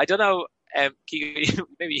I don't know.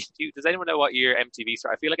 Maybe does anyone know what year MTV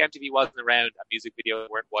started? I feel like MTV wasn't around and music videos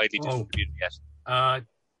weren't widely distributed yet. I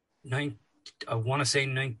want to say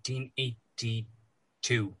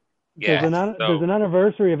 1982. Yeah, there's an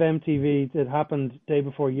anniversary of MTV that happened day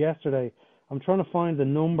before yesterday. I'm trying to find the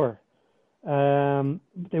number.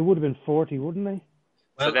 They would have been 40, wouldn't they?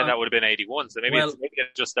 Well, so then that would have been 81. So maybe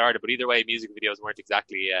it just started. But either way, music videos weren't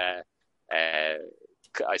exactly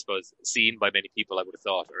I suppose, seen by many people, I would have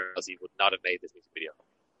thought, or else he would not have made this music video.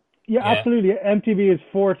 Yeah, absolutely. MTV is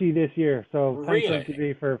 40 this year, so really? Thanks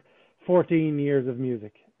MTV for 14 years of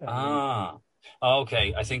music.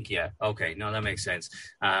 Okay. I think, okay. No, that makes sense.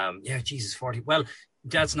 Jesus, 40. Well,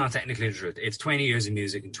 that's not technically the truth. It's 20 years of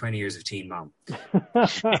music and 20 years of Teen Mom.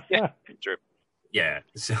 Yeah, true. Yeah,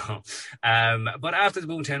 so, but after the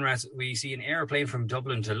Boomtown Rats, we see an airplane from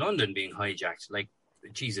Dublin to London being hijacked. Like,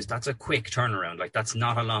 Jesus, that's a quick turnaround. Like, that's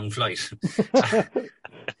not a long flight.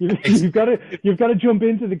 You've got to jump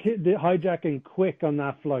into the hijacking quick on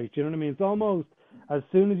that flight. You know what I mean? It's almost as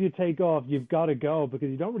soon as you take off, you've got to go because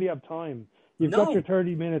you don't really have time. You've got your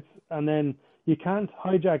 30 minutes, and then you can't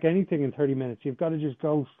hijack anything in 30 minutes. You've got to just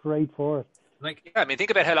go straight for it. Like, yeah, I mean,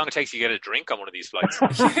 think about how long it takes you to get a drink on one of these flights.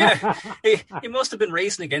 Yeah, he must have been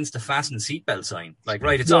racing against the fasten seatbelt sign. Like,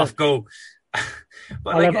 right, it's off, go.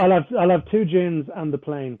 But I'll have 2 gins and the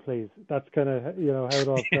plane, please. That's kind of how it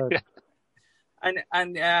all starts.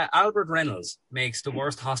 And Albert Reynolds makes the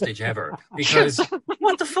worst hostage ever because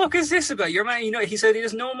what the fuck is this about? Your man, he said he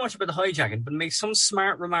doesn't know much about the hijacking, but makes some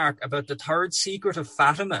smart remark about the third secret of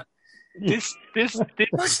Fatima. What's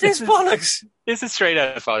this bollocks? This is straight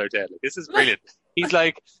out of Father Ted. This is brilliant. He's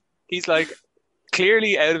like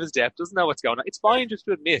clearly out of his depth, doesn't know what's going on. It's fine just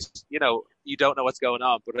to admit, you don't know what's going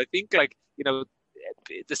on. But I think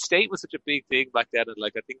the state was such a big thing back then, and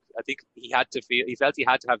like I think he felt he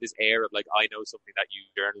had to have this air of like, I know something that you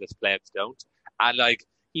journalist plebs don't, and like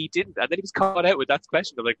he didn't, and then he was caught out with that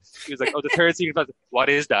question of like, he was like, oh, the third secret, what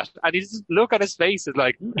is that? And he just look on his face is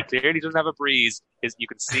like, he clearly doesn't have a breeze. You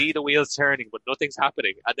can see the wheels turning, but nothing's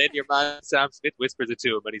happening. And then your man Sam Smith whispers it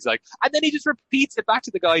to him, and he's like, and then he just repeats it back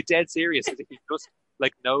to the guy, dead serious, as if he just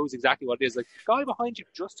like knows exactly what it is. Like, the guy behind you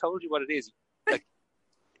just told you what it is. Like,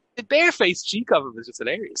 the barefaced cheek of him is just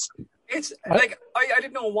hilarious. It's like, I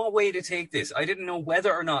didn't know what way to take this. I didn't know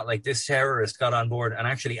whether or not like this terrorist got on board and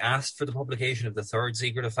actually asked for the publication of the third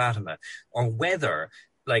secret of Fatima, or whether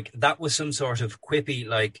like that was some sort of quippy,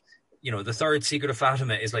 like, the third secret of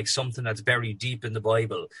Fatima is like something that's buried deep in the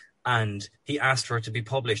Bible, and he asked for it to be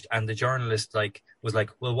published, and the journalist was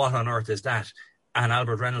like, well, what on earth is that? And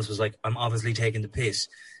Albert Reynolds was like, I'm obviously taking the piss.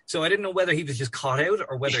 So I didn't know whether he was just caught out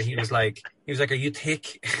or whether he was like, are you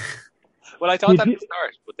thick? Well, I thought that at the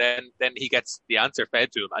start, but then he gets the answer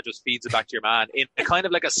fed to him and just feeds it back to your man in a kind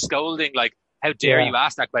of like a scolding, like, how dare you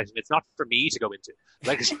ask that question? It's not for me to go into.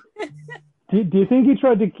 Like, do you think he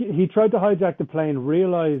tried to hijack the plane,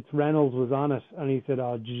 realized Reynolds was on it, and he said,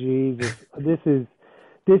 oh, Jesus, this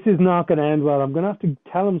is not going to end well. I'm going to have to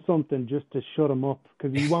tell him something just to shut him up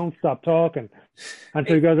because he won't stop talking. And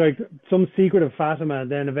so he goes like some secret of Fatima,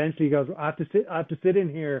 and then eventually he goes, I have to sit in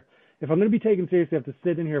here. If I'm going to be taken seriously, I have to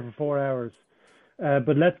sit in here for 4 hours.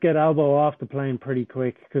 But let's get Albo off the plane pretty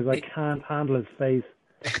quick because I can't handle his face.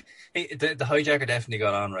 The hijacker definitely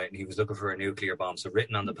got on right, and he was looking for a nuclear bomb. So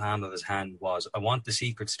written on the palm of his hand was, I want the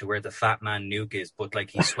secrets to where the fat man nuke is. But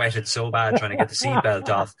like, he sweated so bad trying to get the seatbelt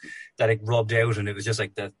off that it rubbed out, and it was just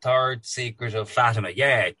like the third secret of Fatima.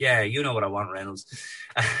 Yeah, you know what I want, Reynolds.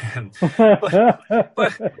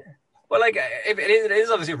 But like, it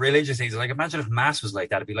is obviously religious things. Like, imagine if mass was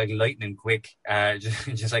like that. It'd be like lightning quick.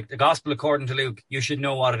 Just like the gospel according to Luke. You should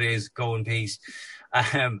know what it is. Go in peace.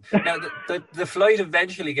 Now, the flight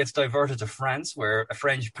eventually gets diverted to France, where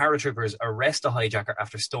French paratroopers arrest the hijacker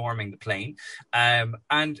after storming the plane.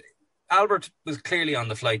 And Albert was clearly on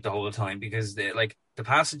the flight the whole time because the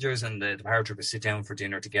passengers and the paratroopers sit down for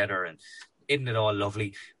dinner together, and isn't it all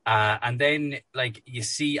lovely? And then like you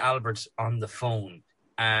see Albert on the phone.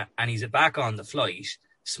 And he's back on the flight,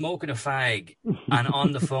 smoking a fag, and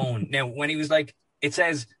on the phone. Now, when he was like, it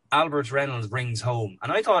says Albert Reynolds rings home,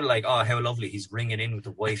 and I thought like, oh, how lovely, he's ringing in with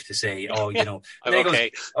the wife to say, oh, I'm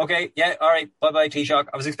okay. Goes, okay, yeah, all right, bye, Taoiseach.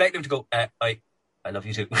 I was expecting him to go, I love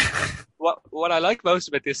you too. What I like most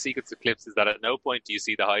about this sequence of clips is that at no point do you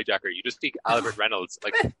see the hijacker. You just see Albert Reynolds,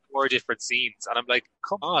 like 4 different scenes. And I'm like,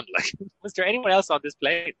 come on, like, was there anyone else on this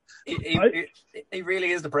plane? He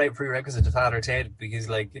really is the prerequisite to Father Ted, because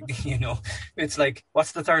like, it's like,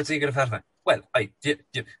 what's the third secret of Fatima? Well,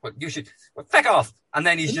 you should feck off. And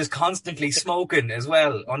then he's just constantly smoking as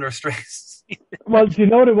well under stress. Well, do you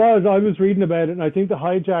know what it was? I was reading about it, and I think the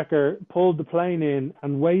hijacker pulled the plane in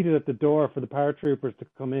and waited at the door for the paratroopers to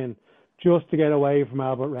come in just to get away from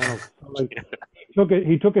Albert Reynolds. So, like,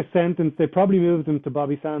 he took a sentence. They probably moved him to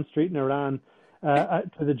Bobby Sands Street in Iran, to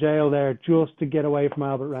the jail there, just to get away from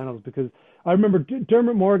Albert Reynolds. Because I remember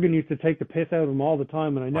Dermot Morgan used to take the piss out of him all the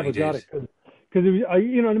time, and I never got it because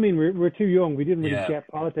you know what I mean. We're too young. We didn't really get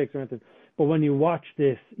politics or anything. But when you watch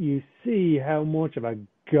this, you see how much of a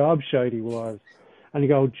gobshite he was. And you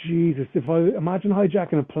go, Jesus, if I imagine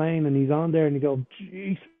hijacking a plane and he's on there and you go,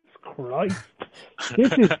 Jesus Christ.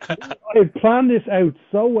 I had planned this out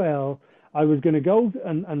so well. I was going to go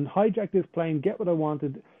and hijack this plane, get what I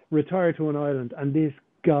wanted, retire to an island, and this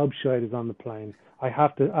gobshite is on the plane. I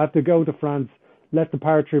have to go to France, let the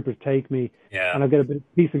paratroopers take me, and I'll get a bit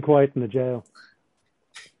of peace and quiet in the jail.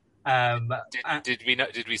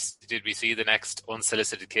 Did we see the next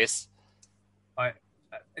unsolicited kiss?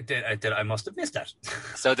 I must have missed that.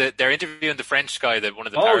 So they're interviewing the French guy, one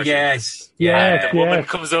of the Oh paratroopers. yes, Yes, The woman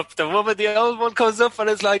comes up, the old one comes up and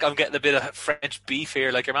is like, I'm getting a bit of French beef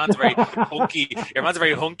here. Like, your man's a very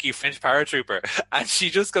hunky French paratrooper. And she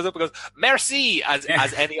just goes up and goes, merci, as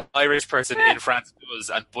any Irish person in France does,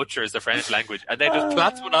 and butchers the French language. And then just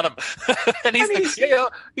plants one on him. And he's like,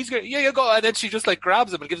 yeah, you go. And then she just like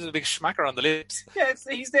grabs him and gives him a big schmacker on the lips. Yeah,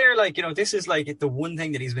 he's there like, this is like the one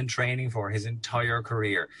thing that he's been training for his entire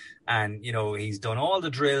career. And, he's done all the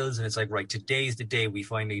drills and it's like, right, today's the day we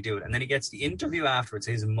finally do it. And then he gets the interview afterwards,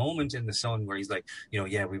 his moment in the sun where he's like,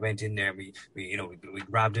 yeah, we went in there, we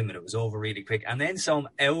grabbed him and it was over really quick. And then some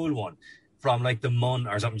owl one from like the Mun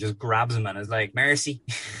or something just grabs him and is like, merci.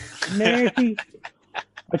 Merci.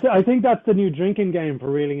 I think that's the new drinking game for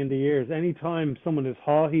reeling in the years. Anytime someone is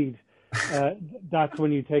hawhied, that's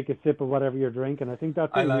when you take a sip of whatever you're drinking. I think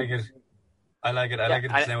that's. I like it.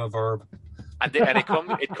 It's now a verb. And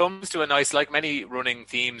it comes to a nice, like many running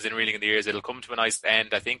themes in Reeling in the Years, it'll come to a nice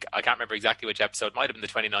end. I think, I can't remember exactly which episode, it might have been the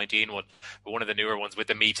 2019 one, but one of the newer ones with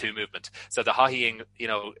the Me Too movement. So the hawheeing,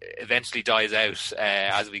 eventually dies out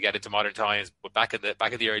as we get into modern times. But back in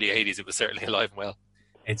the early 80s, it was certainly alive and well.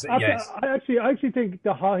 Yes. I actually think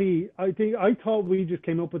the hawhee. I thought we just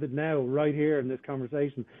came up with it now, right here in this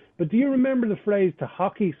conversation. But do you remember the phrase to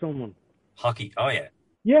hockey someone? Hockey, oh yeah.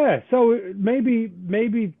 Yeah, so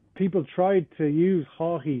maybe people tried to use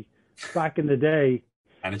hawhee back in the day,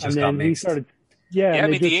 and it just got mixed. I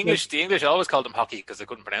mean, the English always called them hockey because they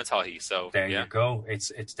couldn't pronounce hockey. So there you go.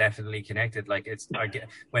 It's definitely connected. Like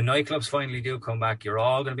when nightclubs finally do come back, you're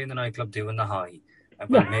all going to be in the nightclub doing the hockey.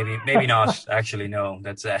 Well, maybe not. Actually, no.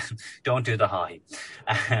 That's don't do the hockey.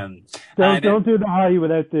 Don't do the hockey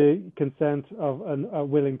without the consent of a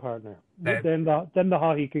willing partner. Then the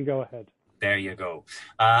hockey can go ahead. There you go.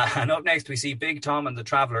 And up next, we see Big Tom and the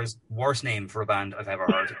Travelers. Worst name for a band I've ever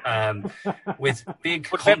heard. With big,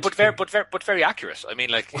 but very accurate. I mean,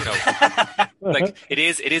 like like it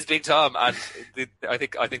is Big Tom, and I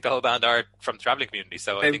think the whole band are from the traveling community.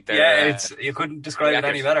 So I think they're you couldn't describe it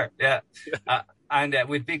any better. Yeah. And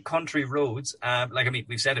with big country roads,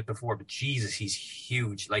 we've said it before, but Jesus, he's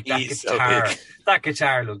huge. Like that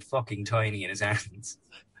guitar looked fucking tiny in his hands.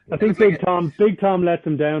 I think Big Tom lets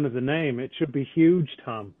him down as a name. It should be Huge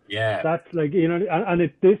Tom. Yeah. That's like,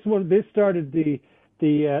 and this started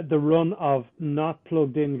the run of not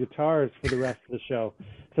plugged in guitars for the rest of the show.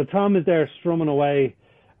 So Tom is there strumming away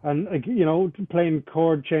and playing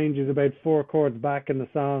chord changes about 4 chords back in the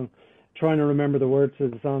song, trying to remember the words to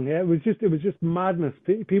the song. Yeah, it was just madness.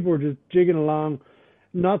 People were just jigging along,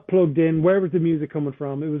 not plugged in. Where was the music coming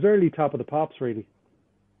from? It was early Top of the Pops, really.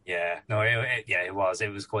 Yeah, no, it was.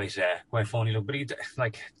 It was quite funny. Look,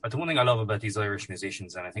 but the one thing I love about these Irish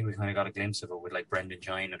musicians, and I think we kind of got a glimpse of it with like Brendan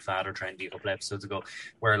Shine and Father Trendy a couple episodes ago,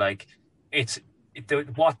 where like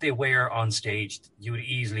what they wear on stage, you would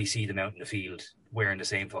easily see them out in the field wearing the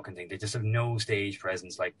same fucking thing. They just have no stage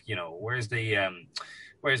presence. Like, where's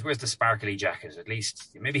the sparkly jacket? At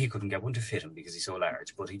least maybe he couldn't get one to fit him because he's so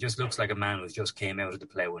large, but he just looks like a man who just came out of the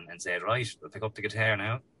plough and said, right, I'll pick up the guitar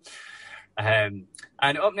now. And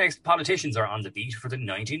up next, politicians are on the beat for the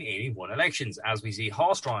 1981 elections as we see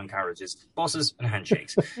horse-drawn carriages, buses and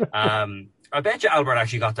handshakes. I bet you Albert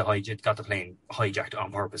actually got the plane hijacked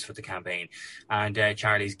on purpose for the campaign, and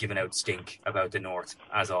Charlie's giving out stink about the North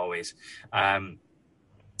as always.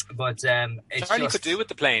 But Charlie could do with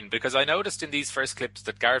the plane, because I noticed in these first clips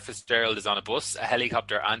that Gareth Fitzgerald is on a bus, a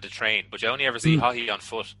helicopter and a train, but you only ever see Haughey on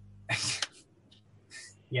foot.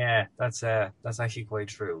 Yeah, that's actually quite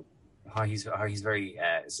true. He's very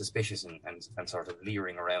suspicious and sort of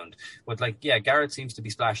leering around. But Garrett seems to be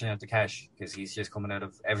splashing out the cash because he's just coming out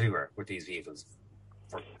of everywhere with these vehicles.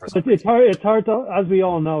 It's hard to, as we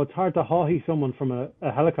all know, it's hard to haughey someone from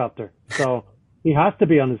a helicopter. So he has to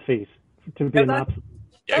be on his feet to be an absolute.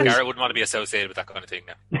 Yeah, Garrett wouldn't want to be associated with that kind of thing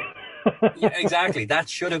now. Yeah, exactly. That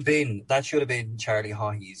should have been Charlie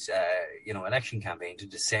Haughey's election campaign, to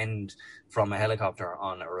descend from a helicopter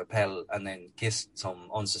on a rappel and then kiss some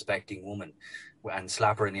unsuspecting woman and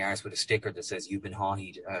slap her in the arse with a sticker that says "You've been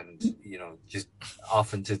Haugheyed," and just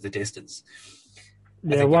off into the distance.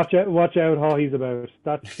 Yeah, watch out, Haughey's about.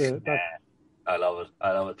 That's I love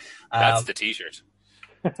it. That's the T-shirt.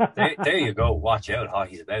 there you go. Watch out,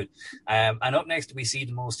 Haughey's about. And up next, we see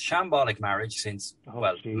the most shambolic marriage since,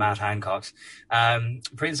 Matt Hancock's.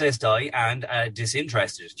 Princess Di and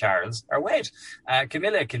disinterested Charles are wed.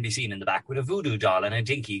 Camilla can be seen in the back with a voodoo doll and a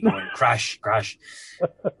dinky going crash, crash.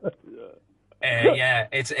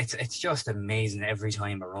 It's just amazing every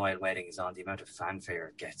time a royal wedding is on, the amount of fanfare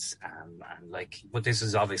it gets. But this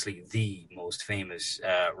is obviously the most famous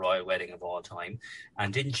royal wedding of all time.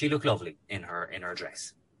 And didn't she look lovely in her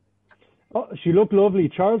dress? Oh, she looked lovely.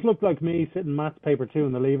 Charles looked like me sitting maths paper 2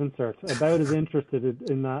 in the Leaving Cert, about as interested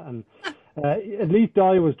in that. And at least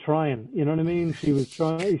Di was trying, you know what I mean? She was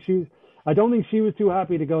trying. I don't think she was too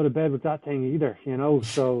happy to go to bed with that thing either, you know?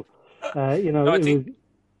 So, you know, no,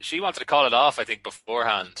 she wanted to call it off, I think,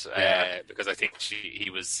 beforehand, because I think he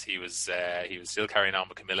was still carrying on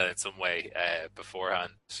with Camilla in some way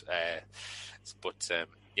beforehand. But a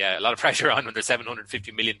lot of pressure on when there's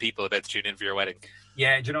 750 million people about to tune in for your wedding.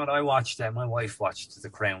 Yeah, do you know what I watched? My wife watched The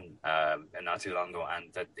Crown not too long ago,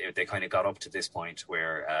 and that they kind of got up to this point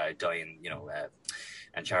where Di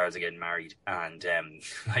and Charles are getting married, and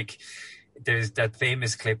like. There's that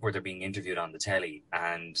famous clip where they're being interviewed on the telly,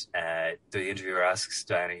 and the interviewer asks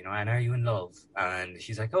Diana, Anne, are you in love? And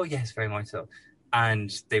she's like, oh, yes, very much so. And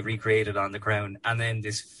they recreate it on The Crown, and then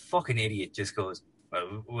this fucking idiot just goes,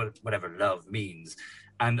 well, whatever love means.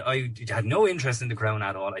 And I had no interest in The Crown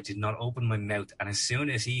at all. I did not open my mouth. And as soon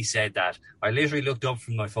as he said that, I literally looked up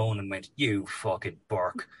from my phone and went, you fucking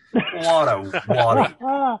Burke. What a waddy.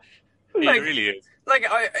 It really is.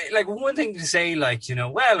 Like one thing to say, like,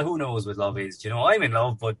 well, who knows what love is? I'm in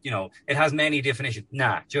love, but it has many definitions.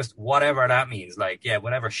 Nah, just whatever that means. Like, yeah,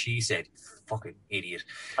 whatever she said. Fucking idiot.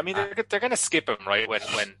 I mean, they're gonna skip him, right?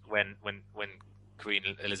 When Queen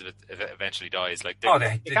Elizabeth eventually dies, like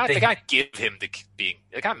they can't give him they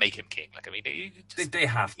can't make him king. Like, I mean, they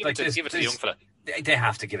have give it to the young fella. They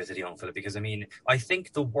have to give it to the young fella, because I mean, I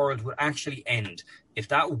think the world would actually end if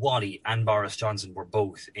that Waddy and Boris Johnson were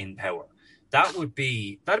both in power. That'd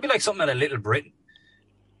be like something out of Little Britain.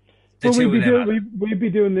 We'd be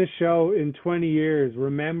doing this show in 20 years,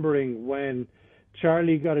 remembering when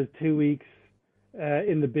Charlie got his 2 weeks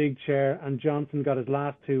in the big chair and Johnson got his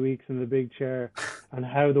last 2 weeks in the big chair, and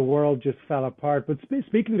how the world just fell apart. But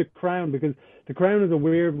speaking of The Crown, because The Crown is a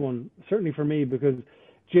weird one, certainly for me, because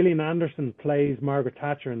Gillian Anderson plays Margaret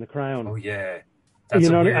Thatcher in The Crown. Oh yeah,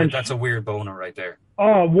 that's a weird boner right there.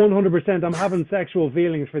 Oh, 100%. I'm having sexual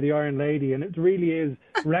feelings for the Iron Lady, and it really is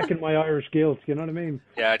wrecking my Irish guilt. You know what I mean?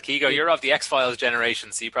 Yeah, Keego, you're of the X-Files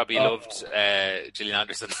generation, so you probably loved Gillian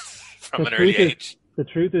Anderson from an early age. The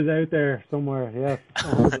truth is out there somewhere, yes.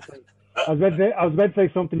 I was about to say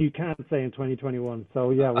something you can't say in 2021, so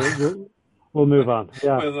yeah, we'll move on.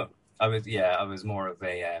 Yeah. Well, I was more of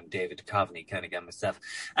a David Duchovny kind of guy myself.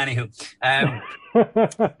 Anywho,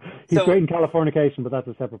 he's great in Californication, but that's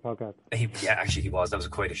a separate podcast. He was. That was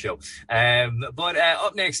quite a show. But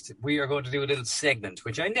up next, we are going to do a little segment,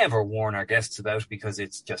 which I never warn our guests about because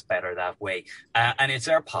it's just better that way. And it's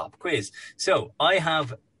our pop quiz. So I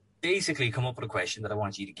have basically come up with a question that I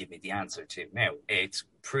want you to give me the answer to. Now, it's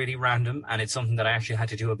pretty random, and it's something that I actually had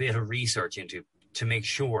to do a bit of research into to make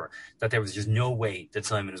sure that there was just no way that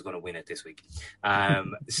Simon was going to win it this week.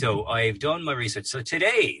 So I've done my research. So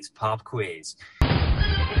today's pop quiz.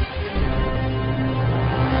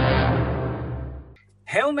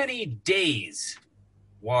 How many days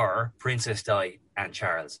were Princess Di and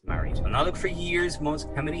Charles married? I'm not looking for years, months.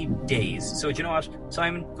 How many days? So do you know what,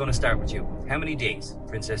 Simon? Going to start with you. How many days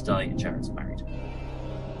Princess Di and Charles married?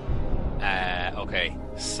 Okay,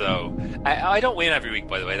 so I don't win every week,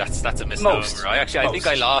 by the way. That's a misnomer. Most. I think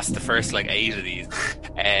I lost the first 8 of these.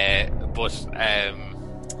 But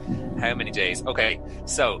how many days? Okay,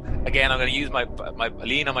 so again, I'm going to use my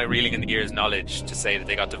lean on my reeling in the years knowledge to say that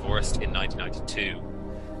they got divorced in 1992.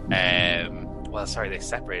 Well, sorry, they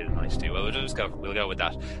separated in 92. Well, we'll go with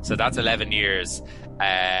that. So that's 11 years.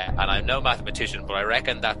 And I'm no mathematician, but I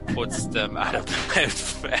reckon that puts them at about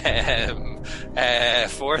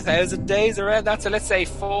 4,000 days around that. So let's say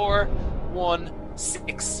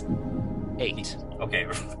 4,168. Okay,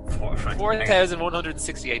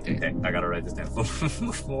 4,168 days. Okay, I gotta write this down.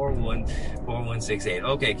 4,168.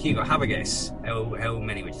 Okay, Keego, have a guess. How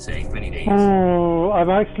many would you say? How many days? Oh, I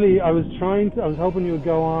was hoping you would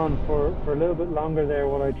go on for a little bit longer there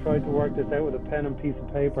while I tried to work this out with a pen and piece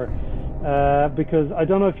of paper. Because I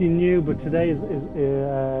don't know if you knew, but today's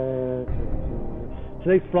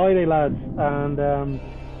Friday, lads, and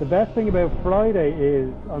the best thing about Friday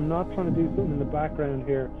is I'm not trying to do something in the background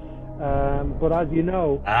here. But as you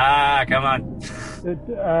know... come on.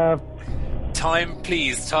 Time,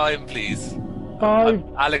 please.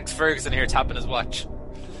 Alex Ferguson here tapping his watch.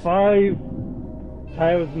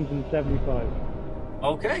 5,075.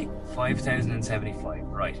 Okay, 5,075.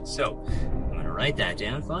 Right, so I'm going to write that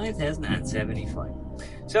down. 5,075.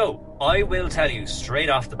 So I will tell you straight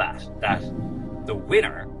off the bat that the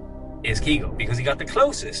winner is Keego, because he got the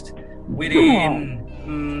closest within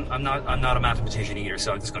I'm not a mathematician either,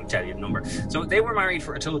 so I'm just going to tell you the number. So they were married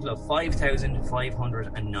for a total of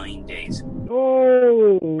 5,509 days.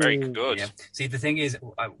 Oh, Very good. Yeah. See, the thing is,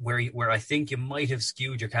 where I think you might have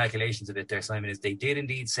skewed your calculations a bit there, Simon, is they did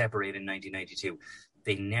indeed separate in 1992.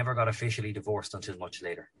 They never got officially divorced until much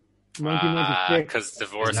later. 1996. Because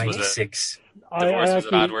divorce was a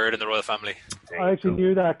bad word in the royal family. I actually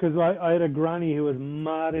knew that because I had a granny who was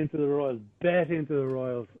mad into the royals, bet into the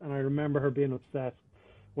royals, and I remember her being upset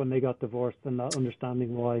when they got divorced and not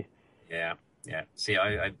understanding why. Yeah. See,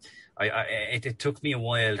 it took me a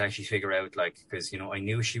while to actually figure out, like, because I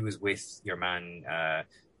knew she was with your man,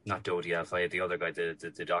 not Dodi Al-Fayed, the other guy,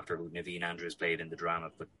 the doctor who Naveen Andrews played in the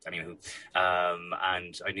drama. But anyway,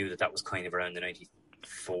 and I knew that was kind of around the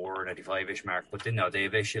 94, 95-ish mark, but then they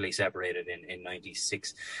officially separated in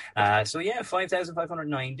 96. So yeah,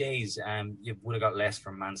 5,509 days. You would have got less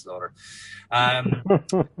from manslaughter.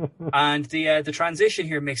 And the transition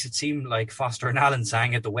here makes it seem like Foster and Allen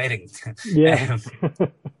sang at the wedding. Yeah.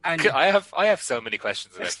 And I have so many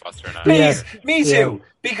questions about Foster and Allen. Please, me too.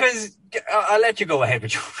 Because I'll let you go ahead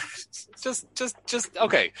with yours. Just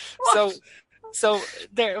okay. What? So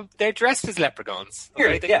they're dressed as leprechauns.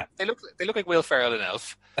 Okay? They look like Will Ferrell and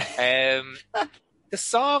Elf. The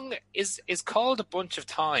song is called A Bunch of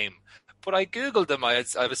Time, but I googled them. I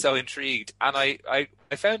was so intrigued, and I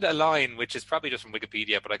found a line which is probably just from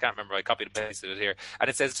Wikipedia, but I can't remember. I copied and pasted it here, and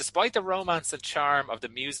it says, "Despite the romance and charm of the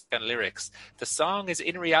music and lyrics, the song is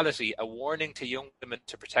in reality a warning to young women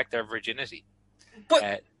to protect their virginity."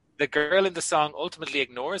 But the girl in the song ultimately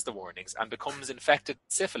ignores the warnings and becomes infected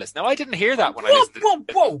with syphilis. Now, I didn't hear that when I listened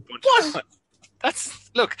to What?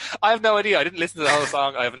 Look, I have no idea. I didn't listen to the whole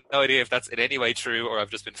song. I have no idea if that's in any way true or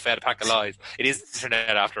I've just been fed a pack of lies. It is the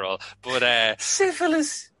internet after all. But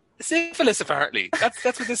syphilis, apparently. That's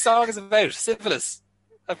what this song is about. Syphilis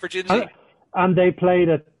of virginity. And they played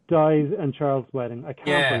at Di's and Charles' wedding. I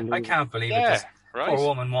can't believe it. Right. Poor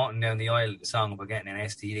woman walking down the aisle of the song about getting an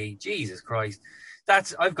STD. Jesus Christ.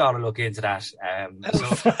 I've got to look into that.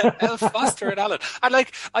 Elf, Foster and Allen. And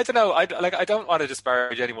I don't know. I don't want to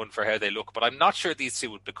disparage anyone for how they look, but I'm not sure these two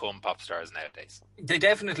would become pop stars nowadays. They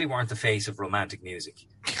definitely weren't the face of romantic music.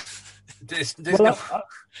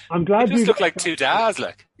 I'm glad they just look like two dads.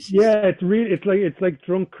 Like, yeah, it's like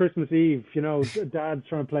drunk Christmas Eve. Dad's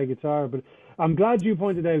trying to play guitar. But I'm glad you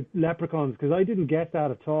pointed out leprechauns because I didn't get that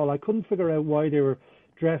at all. I couldn't figure out why they were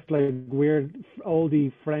dressed like weird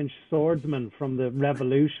oldie French swordsmen from the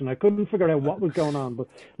Revolution. I couldn't figure out what was going on, but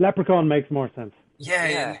leprechaun makes more sense.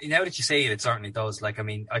 Yeah. Now that you say it certainly does. Like, I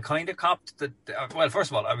mean, I kind of copped that. Well,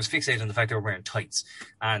 first of all, I was fixated on the fact they were wearing tights,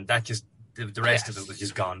 and that just the rest of it was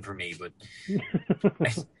just gone for me. But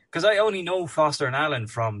because I only know Foster and Allen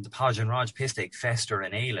from the Podge and Rog Pistic, Fester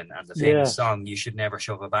and Aylin, and the famous song "You Should Never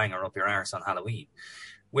Shove a Banger Up Your Arse on Halloween,"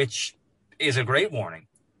 which is a great warning.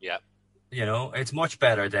 Yeah. It's much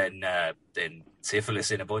better than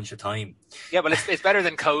syphilis in a bunch of time. Yeah, well, it's better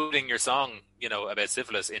than coding your song, about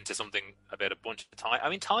syphilis into something about a bunch of time. I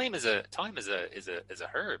mean, thyme is a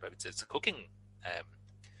herb. It's a cooking,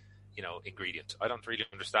 ingredient. I don't really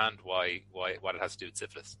understand what it has to do with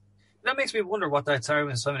syphilis. That makes me wonder what that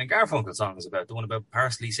Simon and Garfunkel song is about. The one about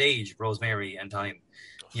parsley, sage, rosemary, and thyme.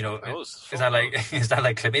 Is that like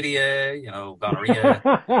chlamydia? Gonorrhea,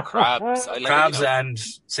 crabs, and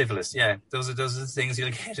syphilis. Yeah, those are the things you'll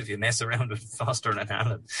get if you mess around with Foster and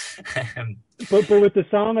Allen. But with the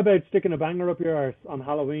song about sticking a banger up your arse on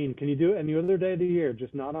Halloween, can you do it any other day of the year,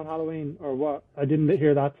 just not on Halloween, or what? I didn't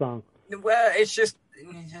hear that song. Well, it's just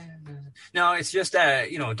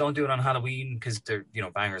don't do it on Halloween because they're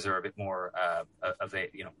bangers are a bit more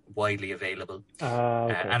widely available.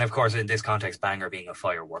 Okay. And of course, in this context, banger being a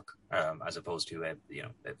firework as opposed to a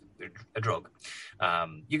drug.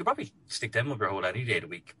 You could probably stick them up your hole any day of the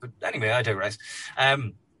week. But anyway, I digress.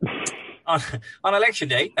 On election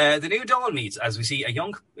day, the new Dáil meets as we see a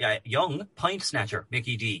young pint snatcher,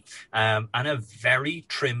 Mickey D, and a very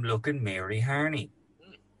trim-looking Mary Harney.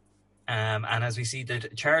 And as we see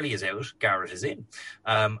that Charlie is out, Garrett is in.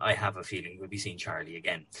 I have a feeling we'll be seeing Charlie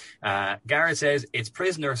again. Garrett says it's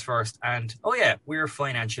prisoners first, and we're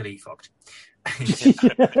financially fucked.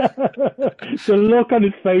 The look on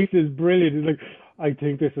his face is brilliant. He's like, I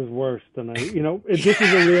think this is worse than this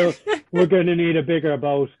is a real. We're going to need a bigger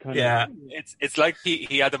boat. Kind of. It's like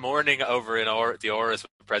he had a morning over in the Oris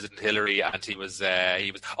with President Hillary, and he was.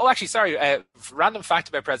 Oh, actually, sorry. Random fact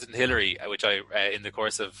about President Hillary, which I in the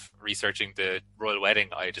course of researching the royal wedding,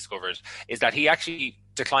 I discovered is that he actually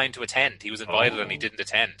declined to attend. He was invited and he didn't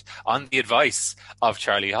attend on the advice of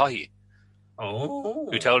Charlie Haughey.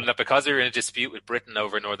 who told him that because they were in a dispute with Britain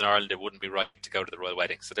over Northern Ireland, it wouldn't be right to go to the royal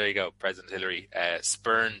wedding. So there you go. President Hillary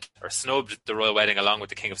spurned or snubbed the royal wedding along with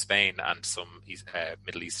the King of Spain and some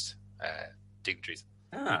Middle East dignitaries.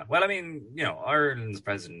 Well, I mean, Ireland's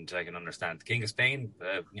president, I can understand. The King of Spain,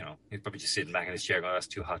 he's probably just sitting back in his chair going, that's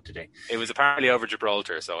too hot today. It was apparently over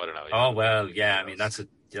Gibraltar, so I don't know. Oh, well, yeah, I mean, those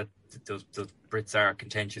Brits are a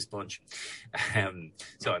contentious bunch.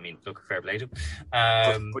 So, I mean, look, fair play to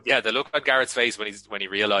him. But yeah, the look on Garrett's face when he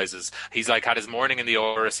realises he's like had his morning in the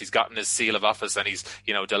Oris, he's gotten his seal of office and he's,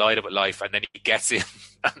 delighted with life, and then he gets in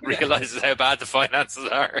and realises how bad the finances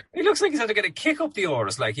are. He looks like he's had to get a kick up the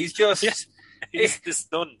Oris, like he's just... Yeah. He's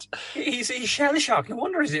stunned. He's shell shocked. No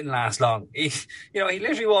wonder it didn't last long. He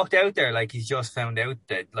literally walked out there like he's just found out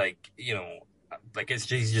that,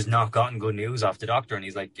 he's just not gotten good news off the doctor, and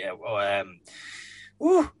he's like,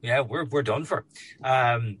 we're done for.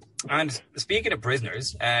 And speaking of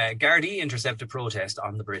prisoners, Gardaí intercept a protest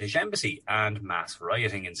on the British Embassy and mass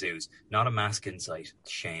rioting ensues. Not a mask in sight.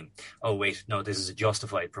 Shame. Oh, wait. No, this is a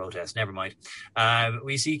justified protest. Never mind.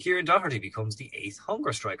 We see Kieran Doherty becomes the 8th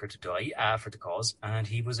hunger striker to die for the cause, and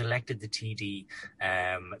he was elected the TD.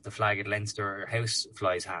 The flag at Leinster House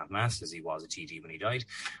flies half-mast, as he was a TD when he died.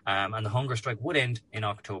 And the hunger strike would end in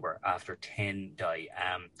October after 10 die.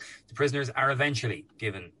 The prisoners are eventually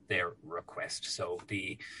given their request. So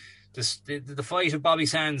the fight of Bobby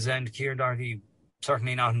Sands and Kieran Doherty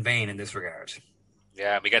certainly not in vain in this regard.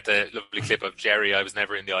 Yeah, we get the lovely clip of Jerry, I was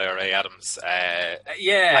never in the IRA, Adams. At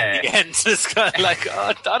the end, it's kind of like,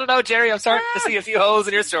 I don't know, Jerry, I'm starting to see a few holes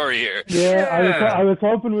in your story here. Yeah, I was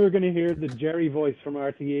hoping we were going to hear the Jerry voice from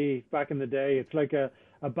RTE back in the day. It's like a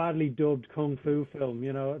badly dubbed kung fu film,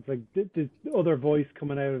 It's like the other voice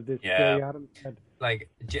coming out of this Jerry Adams head. Like,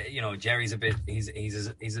 Jerry's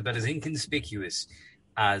he's about as inconspicuous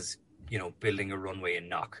as building a runway in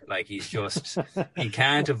Knock. Like, he's just he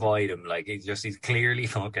can't avoid him. Like, he's clearly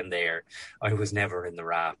fucking there. I was never in the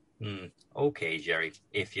rap. Okay, Jerry,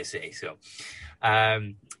 if you say so.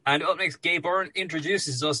 And up next, Gay Byrne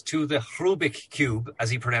introduces us to the Rubik Cube, as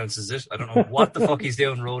he pronounces it. I don't know what the fuck he's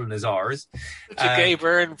doing rolling his R's. It's a Gay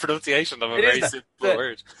Byrne pronunciation of a very simple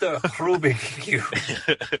word. The Rubik Cube.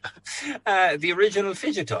 The original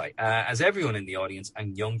fidget toy, as everyone in the audience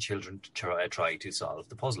and young children try to solve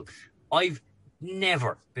the puzzle. I've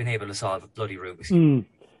never been able to solve a bloody Rubik's Cube.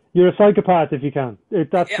 You're a psychopath if you can.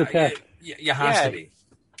 That's the test. You have to be.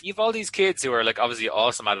 You've all these kids who are like obviously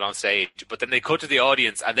awesome at it on stage, but then they cut to the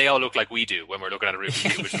audience and they all look like we do when we're looking at a Rubik's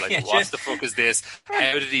Cube. Which is like, what the fuck is this?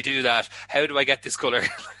 How did he do that? How do I get this colour?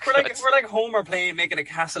 We're like Homer making a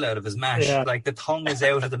castle out of his mash. Yeah. Like the tongue is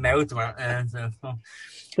out of the mouth.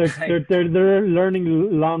 They're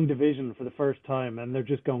learning long division for the first time, and they're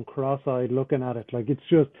just going cross-eyed looking at it. Like, it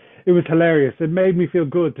was hilarious. It made me feel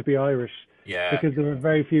good to be Irish. Yeah. Because there were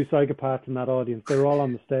very few psychopaths in that audience. They were all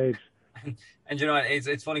on the stage. And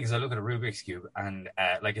it's funny because I look at a Rubik's Cube and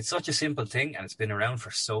it's such a simple thing and it's been around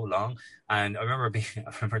for so long. And I remember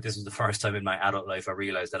this was the first time in my adult life I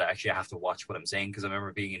realized that I actually have to watch what I'm saying, because I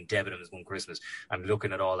remember being in Debenhams one Christmas and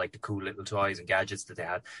looking at all like the cool little toys and gadgets that they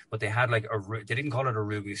had. But they had they didn't call it a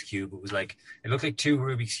Rubik's Cube. It was like, it looked like 2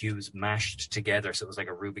 Rubik's Cubes mashed together. So it was like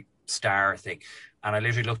a Rubik star thing. And I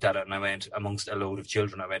literally looked at it and I went, amongst a load of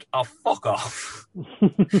children, I went, oh, fuck off.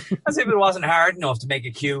 As if it wasn't hard enough to make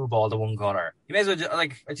a cube all the one colour. You may as well, I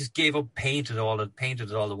just gave up, painted it all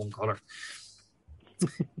the one colour.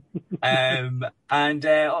 And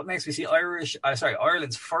up next we see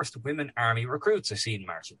Ireland's first women army recruits are seen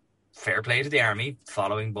marching. Fair play to the army,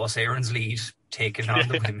 following Bus Éireann's lead, taking on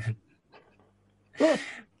the women.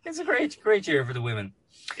 It's a great year for the women.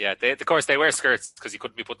 Yeah, of course they wear skirts because you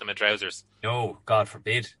couldn't be putting them in trousers. No, God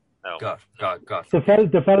forbid. No. God. The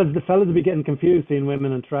fellas will be getting confused seeing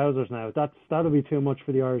women in trousers now. That'll be too much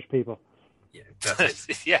for the Irish people. Yeah, that's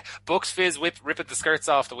it. Yeah, Bucks Fizz ripping the skirts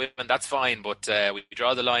off the women, that's fine, but we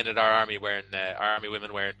draw the line at our army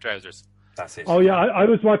women wearing trousers. That's it. Oh yeah, I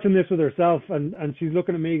was watching this with herself and she's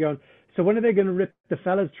looking at me going, so when are they going to rip the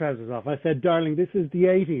fellas' trousers off? I said, darling, this is the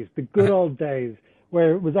 80s, the good old days,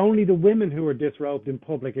 where it was only the women who were disrobed in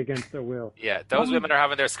public against their will. Yeah, those women are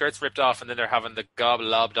having their skirts ripped off and then they're having the gob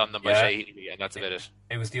lobbed on them by Shahidi, and that's about it.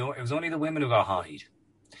 It was only the women who got hottied.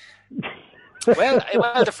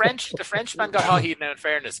 well, the Frenchman got hottied now, in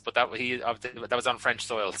fairness, but that was on French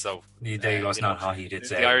soil, so there you go. It's not hottied. It's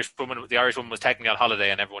the Irish woman was technically on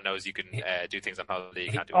holiday, and everyone knows you can do things on holiday.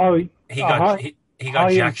 You can't do. He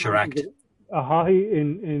got Jacques Chirac. A hottie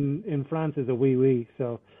in France is a wee,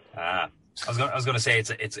 so. I was going to say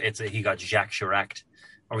he got Jacques Chirac,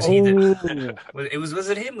 or was he was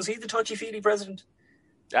it him? Was he the touchy-feely president?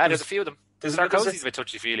 Yeah, there's a few of them. Sarkozy's a bit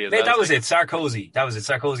touchy-feely as well. That was it. Sarkozy. That was it.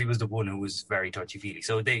 Sarkozy was the one who was very touchy-feely.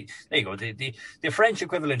 So there you go. The French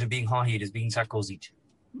equivalent of being haughty is being Sarkozy.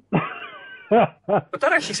 But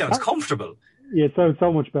that actually sounds comfortable. Yeah, it sounds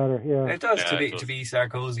so much better. Yeah, it does to be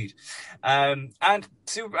Sarkozy. And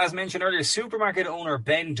as mentioned earlier, supermarket owner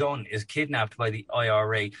Ben Dunn is kidnapped by the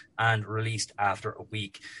IRA and released after a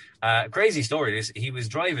week. Crazy story. He was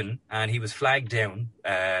driving and he was flagged down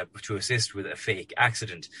to assist with a fake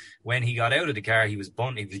accident. When he got out of the car, he was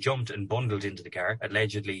jumped and bundled into the car,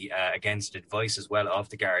 allegedly against advice as well of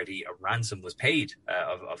the Gardaí. A ransom was paid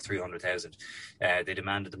of 300,000. They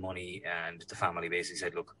demanded the money, and the family basically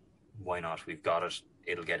said, "Look, why not? We've got it.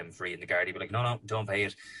 It'll get him free." And the Gardaí were like, "No, don't pay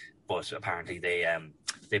it." But apparently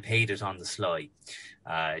they paid it on the sly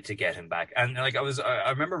to get him back. And like I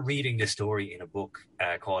remember reading this story in a book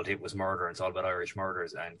called "It Was Murder," and it's all about Irish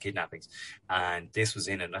murders and kidnappings. And this was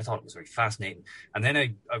in it, and I thought it was very fascinating. And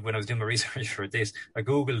then when I was doing my research for this, I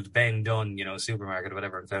googled Ben Dunn, supermarket or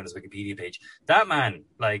whatever, and found his Wikipedia page. That man,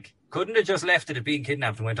 couldn't have just left it at being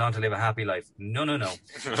kidnapped and went on to live a happy life. No. No.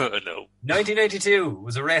 1992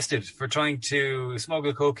 was arrested for trying to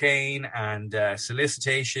smuggle cocaine and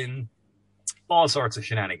solicitation, all sorts of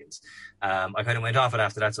shenanigans. I kind of went off it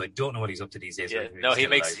after that, so I don't know what he's up to these days. Yeah, no, he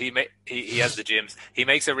has the gyms. He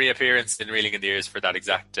makes a reappearance in Reeling in the Ears for that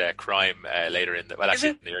exact crime later in the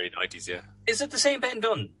early 90s. Yeah. Is it the same Ben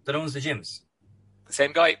Dunn that owns the gyms? The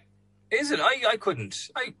same guy. Is it? I couldn't.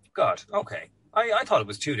 God. Okay. I thought it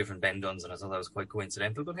was two different Ben Dunns, and I thought that was quite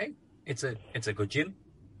coincidental. But hey, it's a good gym.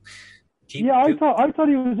 I thought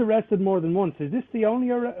he was arrested more than once. Is this the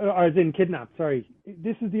only, or as in kidnapped? Sorry,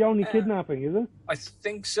 this is the only kidnapping, is it? I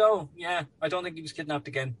think so. Yeah, I don't think he was kidnapped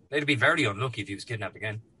again. They'd be very unlucky if he was kidnapped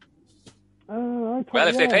again.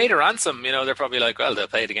 If they paid a ransom, they're probably like, well, they'll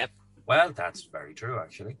pay it again. Well, that's very true,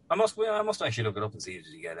 actually. I must actually look it up and see,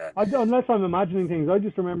 did he get that? Unless I'm imagining things, I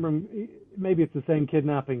just remember him, maybe it's the same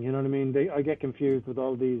kidnapping, you know what I mean? I get confused with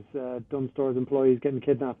all these dumb stores employees getting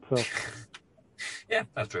kidnapped, so... Yeah,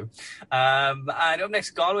 that's true. And up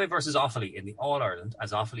next, Galway versus Offaly in the All-Ireland,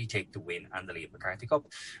 as Offaly take the win and the Liam McCarthy Cup.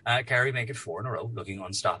 Kerry make it 4 in a row, looking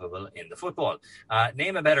unstoppable in the football.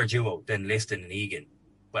 Name a better duo than Liston and Egan.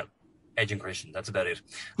 Well, Edge and Christian, that's about it.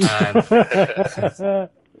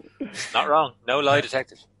 Not wrong. No lie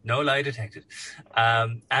detected. No lie detected.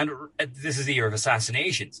 And this is the year of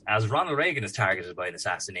assassinations, as Ronald Reagan is targeted by an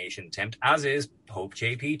assassination attempt, as is Pope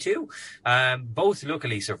JP2. Both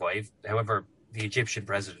luckily survive. However, the Egyptian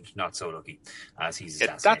president not so lucky, as he's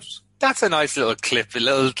assassinated. That's a nice little clip.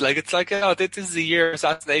 It's like, this is the year of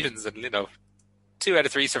assassinations, and 2 out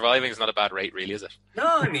of 3 surviving is not a bad rate, really, is it? No,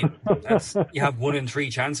 I mean, you have 1 in 3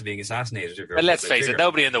 chance of being assassinated. And let's face it,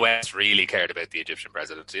 nobody in the West really cared about the Egyptian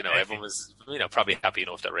president. Everyone was, probably happy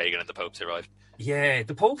enough that Reagan and the Pope survived. Yeah,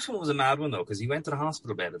 the Pope's one was a mad one, though, because he went to the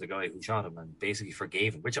hospital bed of the guy who shot him and basically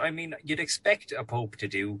forgave him, which, I mean, you'd expect a Pope to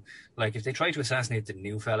do. Like, if they tried to assassinate the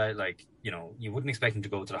new fella, you wouldn't expect him to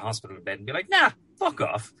go to the hospital bed and be like, nah, fuck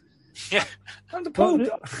off. Yeah. I'm the Pope.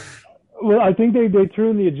 Well, I think they threw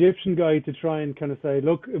in the Egyptian guy to try and kind of say,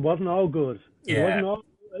 look, it wasn't all good. It wasn't all,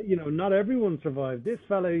 not everyone survived. This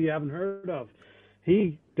fellow you haven't heard of,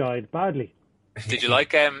 he died badly. Did you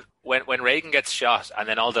like when Reagan gets shot and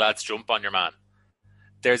then all the lads jump on your man?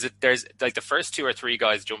 There's like the first 2 or 3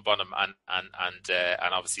 guys jump on him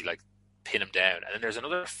and obviously like pin him down, and then there's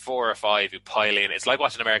another 4 or 5 who pile in. It's like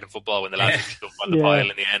watching American football when the lads jump on the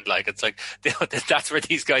pile in the end. Like it's like that's where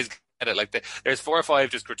these guys get it. Like there's 4 or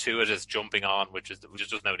 5 just gratuitous jumping on, which is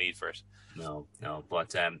just no need for it. No,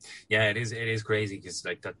 but it is crazy because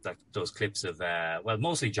like that those clips of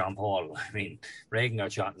mostly John Paul. I mean, Reagan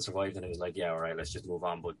got shot and survived, and it was like, yeah, all right, let's just move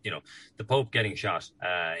on. But the Pope getting shot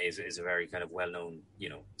is a very kind of well known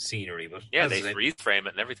scenery. But yeah, they freeze frame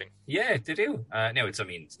it and everything. Yeah, they do. Now it's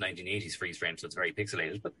 1980s freeze frame, so it's very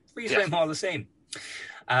pixelated, but freeze frame all the same.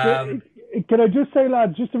 Can I just say,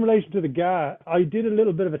 lads, just in relation to the GA, I did a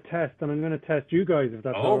little bit of a test, and I'm going to test you guys if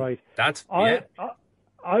that's all right.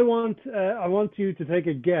 I want you to take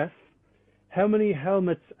a guess how many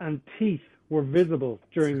helmets and teeth were visible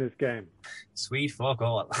during this game. Sweet fuck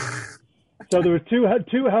all. So there were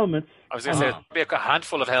two helmets. I was going to say there'd be a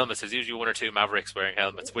handful of helmets. There's usually 1 or 2 Mavericks wearing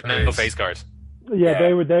helmets with no face guard. Yeah,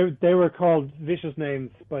 they were called vicious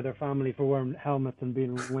names by their family for wearing helmets and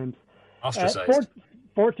being wimps. Ostracized.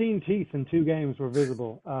 14 teeth in 2 games were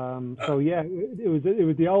visible. So yeah, it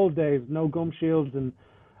was the old days. No gum shields and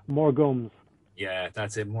more gums. Yeah,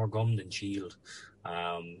 that's it. More gum than shield.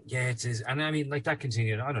 Yeah, it is. And I mean, like that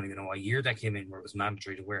continued. I don't even know what year that came in where it was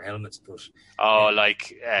mandatory to wear helmets, but Oh, in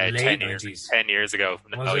like late 10 years, 10 years ago.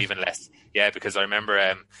 was No, it? even less. Yeah, because I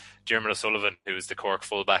remember Dermot O'Sullivan, who was the Cork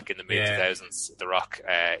fullback in the mid Yeah, 2000s, The Rock.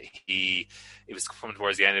 He was coming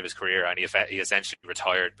towards the end of his career, and he essentially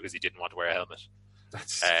retired because he didn't want to wear a helmet.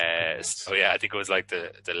 that's fucking nuts. So yeah, I think it was like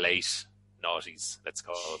the late noughties, let's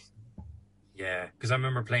call it. Yeah, because I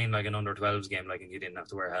remember playing like an under 12s game, like, and you didn't have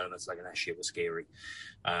to wear helmets, like, and that shit was scary.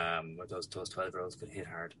 Those 12-year-olds could hit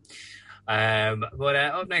hard. But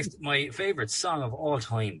up next, my favourite song of all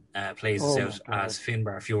time plays us Oh out my as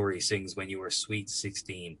Finbar Fury sings "When You Were Sweet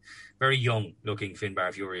 16." Very young looking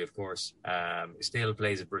Finbar Fury, of course. Still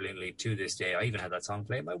plays it brilliantly to this day. I even had that song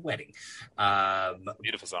play at my wedding.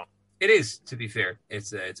 Beautiful song. It is, to be fair.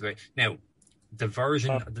 It's very now. The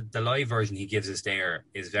version, God. the live version he gives us there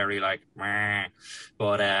is very like, meh.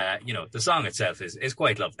 But you know, the song itself is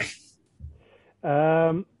quite lovely.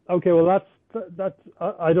 Okay, well that's.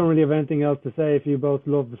 I don't really have anything else to say. If you both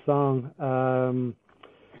love the song,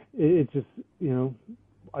 it's just,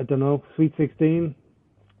 I don't know, Sweet 16,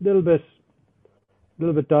 little bit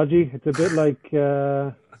dodgy. It's a bit like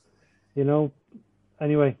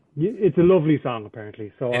Anyway, it's a lovely song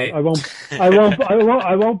apparently. So I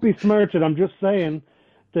won't besmirch it. I'm just saying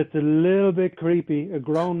that it's a little bit creepy. A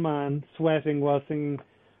grown man sweating while singing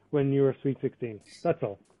 "When You Were Sweet 16." That's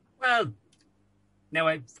all. Well, now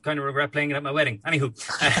I kind of regret playing it at my wedding. Anywho,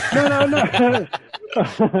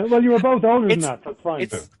 No. Well, you were both older than that. That's fine.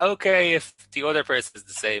 It's okay if the other person is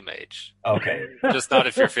the same age. okay. Just not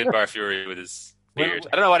if you're Finbar Fury with his beard.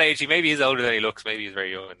 I don't know what age maybe he's older than he looks. Maybe he's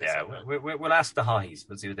very young. In this Yeah, we'll ask the highs.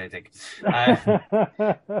 We'll see what they think.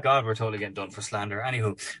 God, we're totally getting done for slander.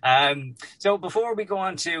 Anywho, so before we go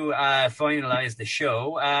on to finalise the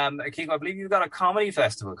show, Kiko, I believe you've got a comedy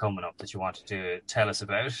festival coming up that you wanted to tell us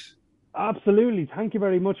about. Absolutely. Thank you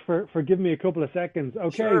very much for giving me a couple of seconds.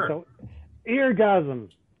 Okay, Sure. So Eargasm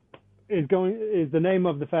is the name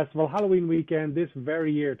of the festival. Halloween weekend this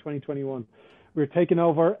very year, 2021. We're taking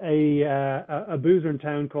over a boozer in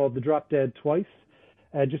town called the Drop Dead Twice,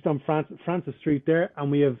 just on Francis Street there, and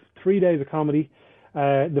we have 3 days of comedy.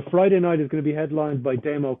 The Friday night is going to be headlined by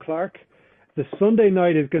Damo Clark. The Sunday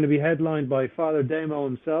night is going to be headlined by Father Damo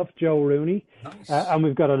himself, Joe Rooney. Nice. And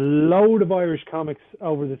we've got a load of Irish comics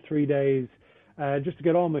over the 3 days, just to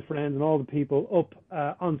get all my friends and all the people up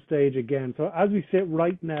on stage again. So as we sit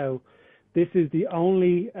right now, this is the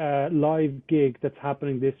only live gig that's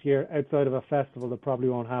happening this year outside of a festival that probably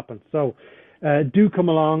won't happen. So do come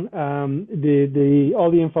along.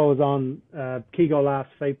 All the info is on Kigo Laughs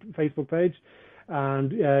Facebook page,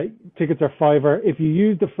 and tickets are $5. If you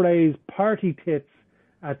use the phrase "party tits"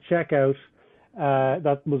 at checkout,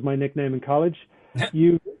 that was my nickname in college,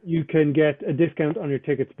 you can get a discount on your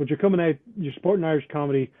tickets. But you're coming out, you're supporting Irish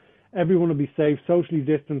comedy. Everyone will be safe, socially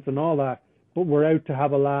distanced, and all that. But we're out to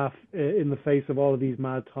have a laugh in the face of all of these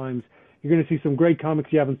mad times. You're going to see some great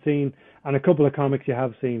comics you haven't seen, and a couple of comics you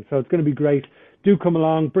have seen. So it's going to be great. Do come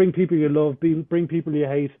along. Bring people you love. Bring people you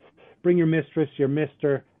hate. Bring your mistress, your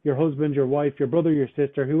mister, your husband, your wife, your brother, your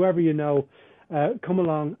sister, whoever you know. Come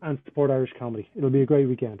along and support Irish comedy. It'll be a great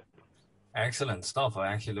weekend. Excellent stuff. I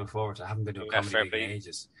actually look forward to. I haven't been to a comedy gig in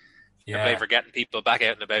ages. Yeah, play for getting people back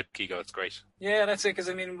out and about, Kigo. It's great. Yeah, that's it. Because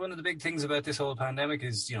I mean, one of the big things about this whole pandemic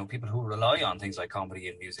is, people who rely on things like comedy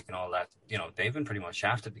and music and all that. They've been pretty much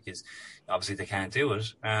shafted because obviously they can't do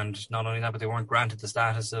it, and not only that, but they weren't granted the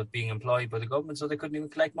status of being employed by the government, so they couldn't even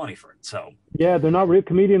collect money for it. So yeah, they're not real.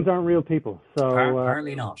 Comedians aren't real people. So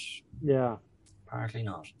apparently not. Yeah. Apparently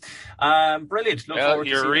not. Brilliant. Look well, forward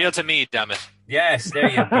you're to real to me, damn it. Yes, there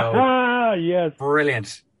you go. Yes.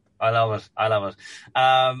 Brilliant. I love it.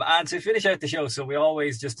 And to finish out the show, so we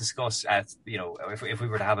always just discuss if we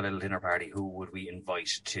were to have a little dinner party, who would we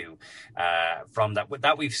invite to from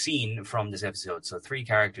that we've seen from this episode. So 3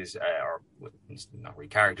 characters, or not really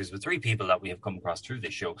characters, but 3 people that we have come across through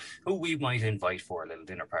this show who we might invite for a little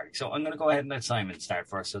dinner party. So I'm going to go ahead and let Simon start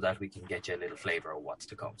first so that we can get you a little flavour of what's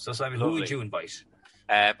to come. So Simon, Who would you invite?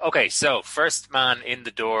 Okay, so first man in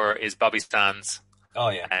the door is Bobby Sands. Oh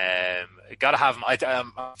yeah. Gotta have him.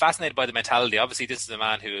 I'm fascinated by the mentality. Obviously, this is a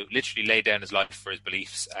man who literally laid down his life for his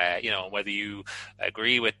beliefs. Whether you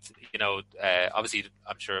agree with, obviously,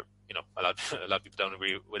 I'm sure, a lot of people don't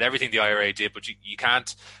agree with everything the IRA did, but you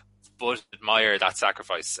can't but admire that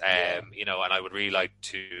sacrifice. You know, and I would really like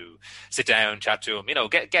to sit down, chat to him. You know,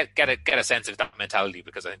 get a sense of that mentality,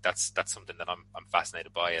 because I think that's something that I'm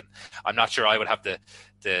fascinated by, and I'm not sure I would have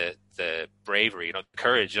the bravery, you know, the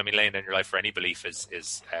courage. I mean, laying down your life for any belief is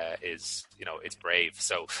you know, it's brave.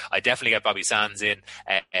 So I definitely get Bobby Sands in.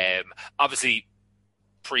 Obviously,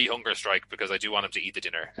 pre-hunger strike, because I do want him to eat the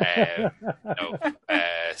dinner. You know,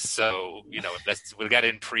 so you know, we'll get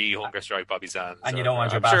in pre-hunger strike Bobby Sands. And you don't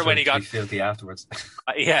want your bathroom to be filthy afterwards.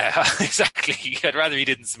 Yeah, exactly. I'd rather he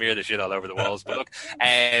didn't smear the shit all over the walls. But look,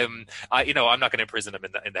 you know, I'm not going to imprison him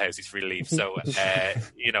in the house. He's free to leave. So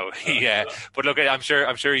you know, but look, I'm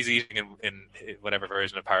sure he's eating in whatever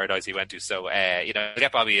version of paradise he went to. So you know,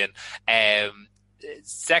 get Bobby in.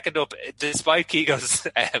 Second up, despite Keego's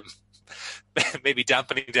maybe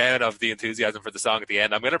dampening down of the enthusiasm for the song at the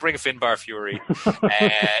end, I'm going to bring Finbar Fury.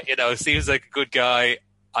 You know, seems like a good guy.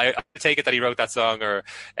 I take it that he wrote that song, or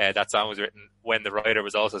that song was written when the writer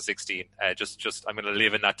was also 16. Just I'm going to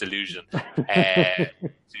live in that delusion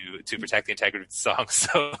to protect the integrity of the song.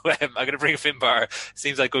 So I'm going to bring Finbar.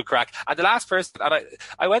 Seems like good crack. And the last person, and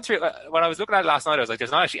I went through when I was looking at it last night, I was like,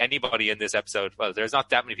 there's not actually anybody in this episode. Well, there's not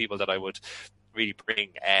that many people that I would really bring.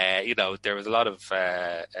 You know, there was a lot of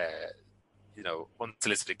you know,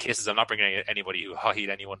 unsolicited kisses. I'm not bringing anybody who hohied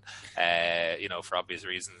anyone, you know, for obvious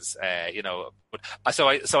reasons, you know. But so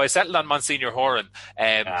I settled on Monsignor Horan.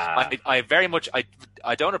 I very much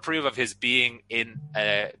I don't approve of his being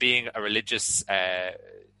a religious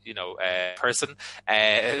you know person,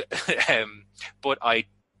 but I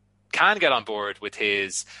can get on board with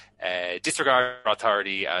his disregard for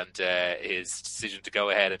authority and his decision to go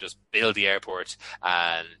ahead and just build the airport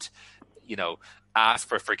and, you know, ask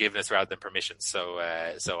for forgiveness rather than permission. So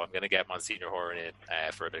I'm going to get Monsignor Horan in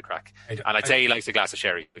for a bit of crack. And I'd say he likes a glass of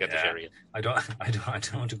sherry. We'll get the sherry in. I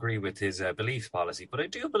don't agree with his beliefs policy, but I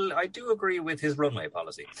do agree with his runway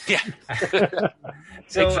policy. Yeah.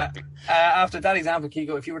 So exactly. After that example,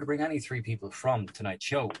 Kiko, if you were to bring any three people from tonight's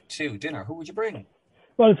show to dinner, who would you bring?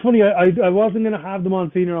 Well, it's funny. I wasn't going to have the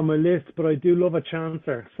Monsignor on my list, but I do love a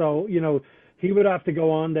chancer. So, you know, he would have to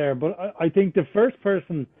go on there. But I think the first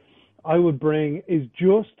person I would bring is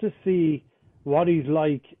just to see what he's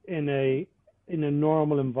like in a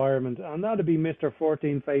normal environment, and that'd be Mr.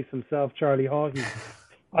 14 Face himself, Charlie Haughey.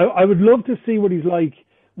 I would love to see what he's like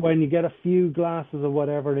when you get a few glasses of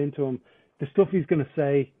whatever into him, the stuff he's going to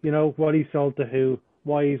say, you know, what he sold to who,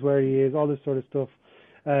 why he's where he is, all this sort of stuff.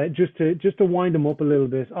 Just to wind him up a little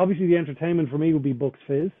bit. Obviously, the entertainment for me would be Bucks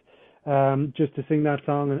Fizz. Just to sing that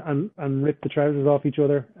song and rip the trousers off each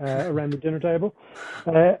other around the dinner table,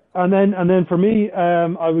 and then for me,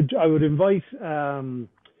 I would invite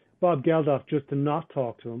Bob Geldof just to not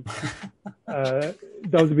talk to him.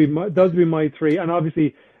 Those would be my three, and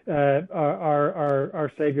obviously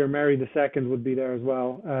our savior Mary II would be there as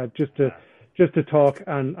well, just to talk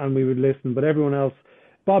and we would listen. But everyone else,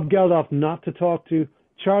 Bob Geldof not to talk to,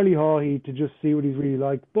 Charlie Haughey to just see what he's really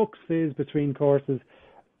like, Bucks Fizz between courses.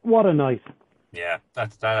 What a night. Yeah,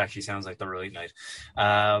 that actually sounds like the right night.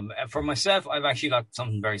 For myself, I've actually got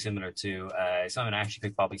something very similar to Simon. I actually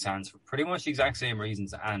picked Bobby Sands for pretty much the exact same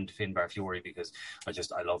reasons, and Finbar Fury, because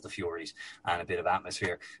I love the Furies and a bit of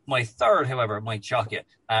atmosphere. My third, however, might shock you,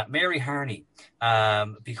 Mary Harney,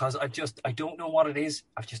 because I don't know what it is.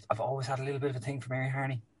 I've always had a little bit of a thing for Mary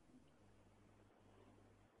Harney.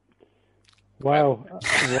 Wow.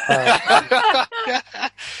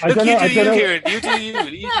 Look, you do you, Kieran. You do you.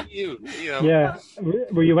 You know. Yeah.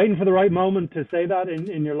 Were you waiting for the right moment to say that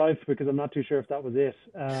in your life? Because I'm not too sure if that was it.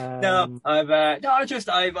 No,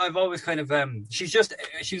 I've always kind of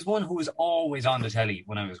she's one who was always on the telly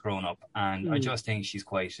when I was growing up, and I just think she's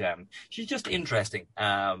quite she's just interesting.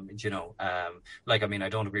 You know, like, I mean, I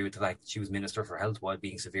don't agree with the fact that she was Minister for Health while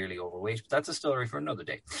being severely overweight, but that's a story for another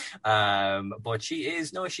day. But she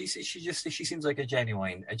seems like a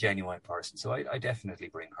genuine person, so I definitely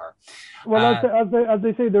bring her. Well, as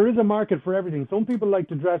they say, there is a market for everything. Some people like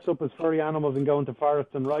to dress up as furry animals and go into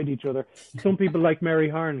forests and ride each other. Some people like Mary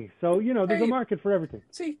Harney. So, you know, there's a market for everything.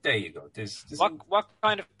 See, there you go. What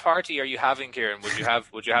kind of party are you having, Kieran? Would you have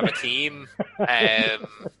a team? Yeah,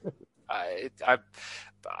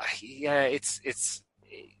 it's.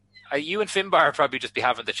 You and Finbar probably just be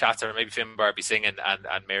having the chats, or maybe Finbar be singing,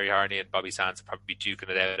 and Mary Harney and Bobby Sands probably be duking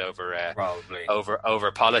it out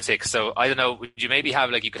over politics. So I don't know. Would you maybe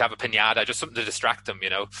have you could have a piñata, just something to distract them?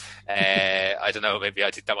 I don't know. Maybe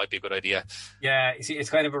I think that might be a good idea. Yeah, you see, it's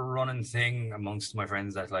kind of a running thing amongst my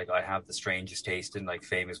friends that I have the strangest taste in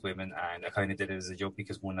famous women, and I kind of did it as a joke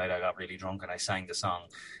because one night I got really drunk and I sang the song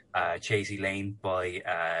Chasey Lane by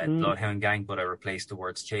Bloodhound Gang, but I replaced the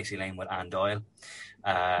words Chasey Lane with Ann Doyle.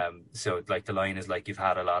 So the line is you've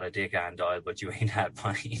had a lot of dick, Ann Doyle, but you ain't had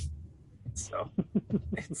mine. So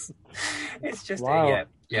it's just wow.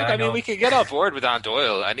 Yeah. Look, I mean, we could get on board with Ann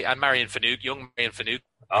Doyle and Marion Fanuc, young Marion Fanuc,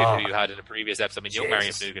 who you had in a previous episode. I mean, young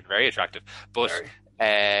Marion Fanuc, very attractive, but.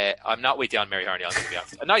 I'm not with you on Mary Harney. I'm going to be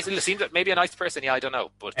honest. It seems like maybe a nice person. Yeah, I don't know,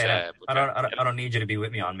 but I don't need you to be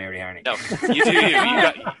with me on Mary Harney. No, you do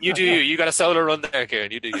you do you. You got a solo run there, Kieran.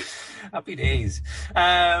 You do you. Happy days.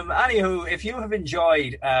 Anywho, if you have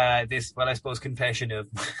enjoyed this, I suppose, confession of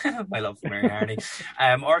my love for Mary Harney,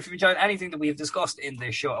 or if you've enjoyed anything that we have discussed in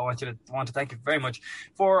this show, I want to thank you very much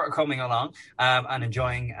for coming along and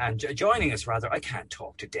enjoying and joining us. Rather, I can't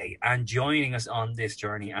talk today, and joining us on this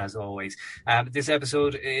journey as always. This episode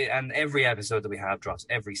and every episode that we have drops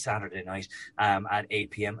every Saturday night at 8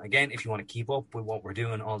 p.m. Again, if you want to keep up with what we're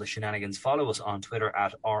doing, all the shenanigans, follow us on Twitter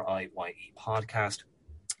at RIYE Podcast.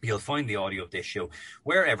 You'll find the audio of this show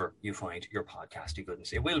wherever you find your podcasty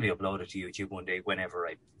goodness. It will be uploaded to YouTube one day whenever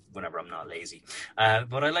I'm not lazy.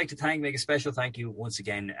 But I'd like to make a special thank you once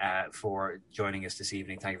again for joining us this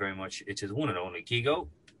evening. Thank you very much. It is the one and only Keego.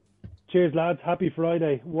 Cheers, lads. Happy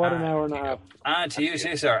Friday. What an hour and a half. And to you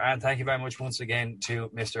too, sir. And thank you very much once again to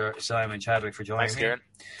Mr. Simon Chadwick for joining me. Thanks, Kieran.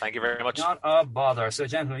 Thank you very much. Not a bother. So,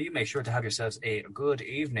 gentlemen, you make sure to have yourselves a good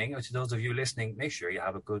evening. And to those of you listening, make sure you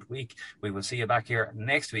have a good week. We will see you back here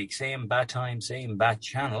next week. Same bad time, same bad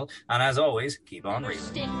channel. And as always, keep on reading.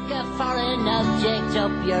 Stick a foreign object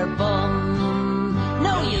up your bum.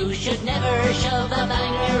 No, you should never shove a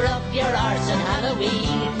banger up your arse on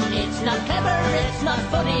Halloween. It's not clever, it's not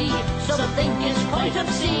funny, some think it's quite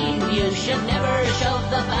obscene. You should never shove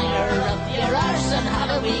the banger up your arse on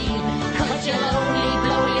Halloween, 'cause you'll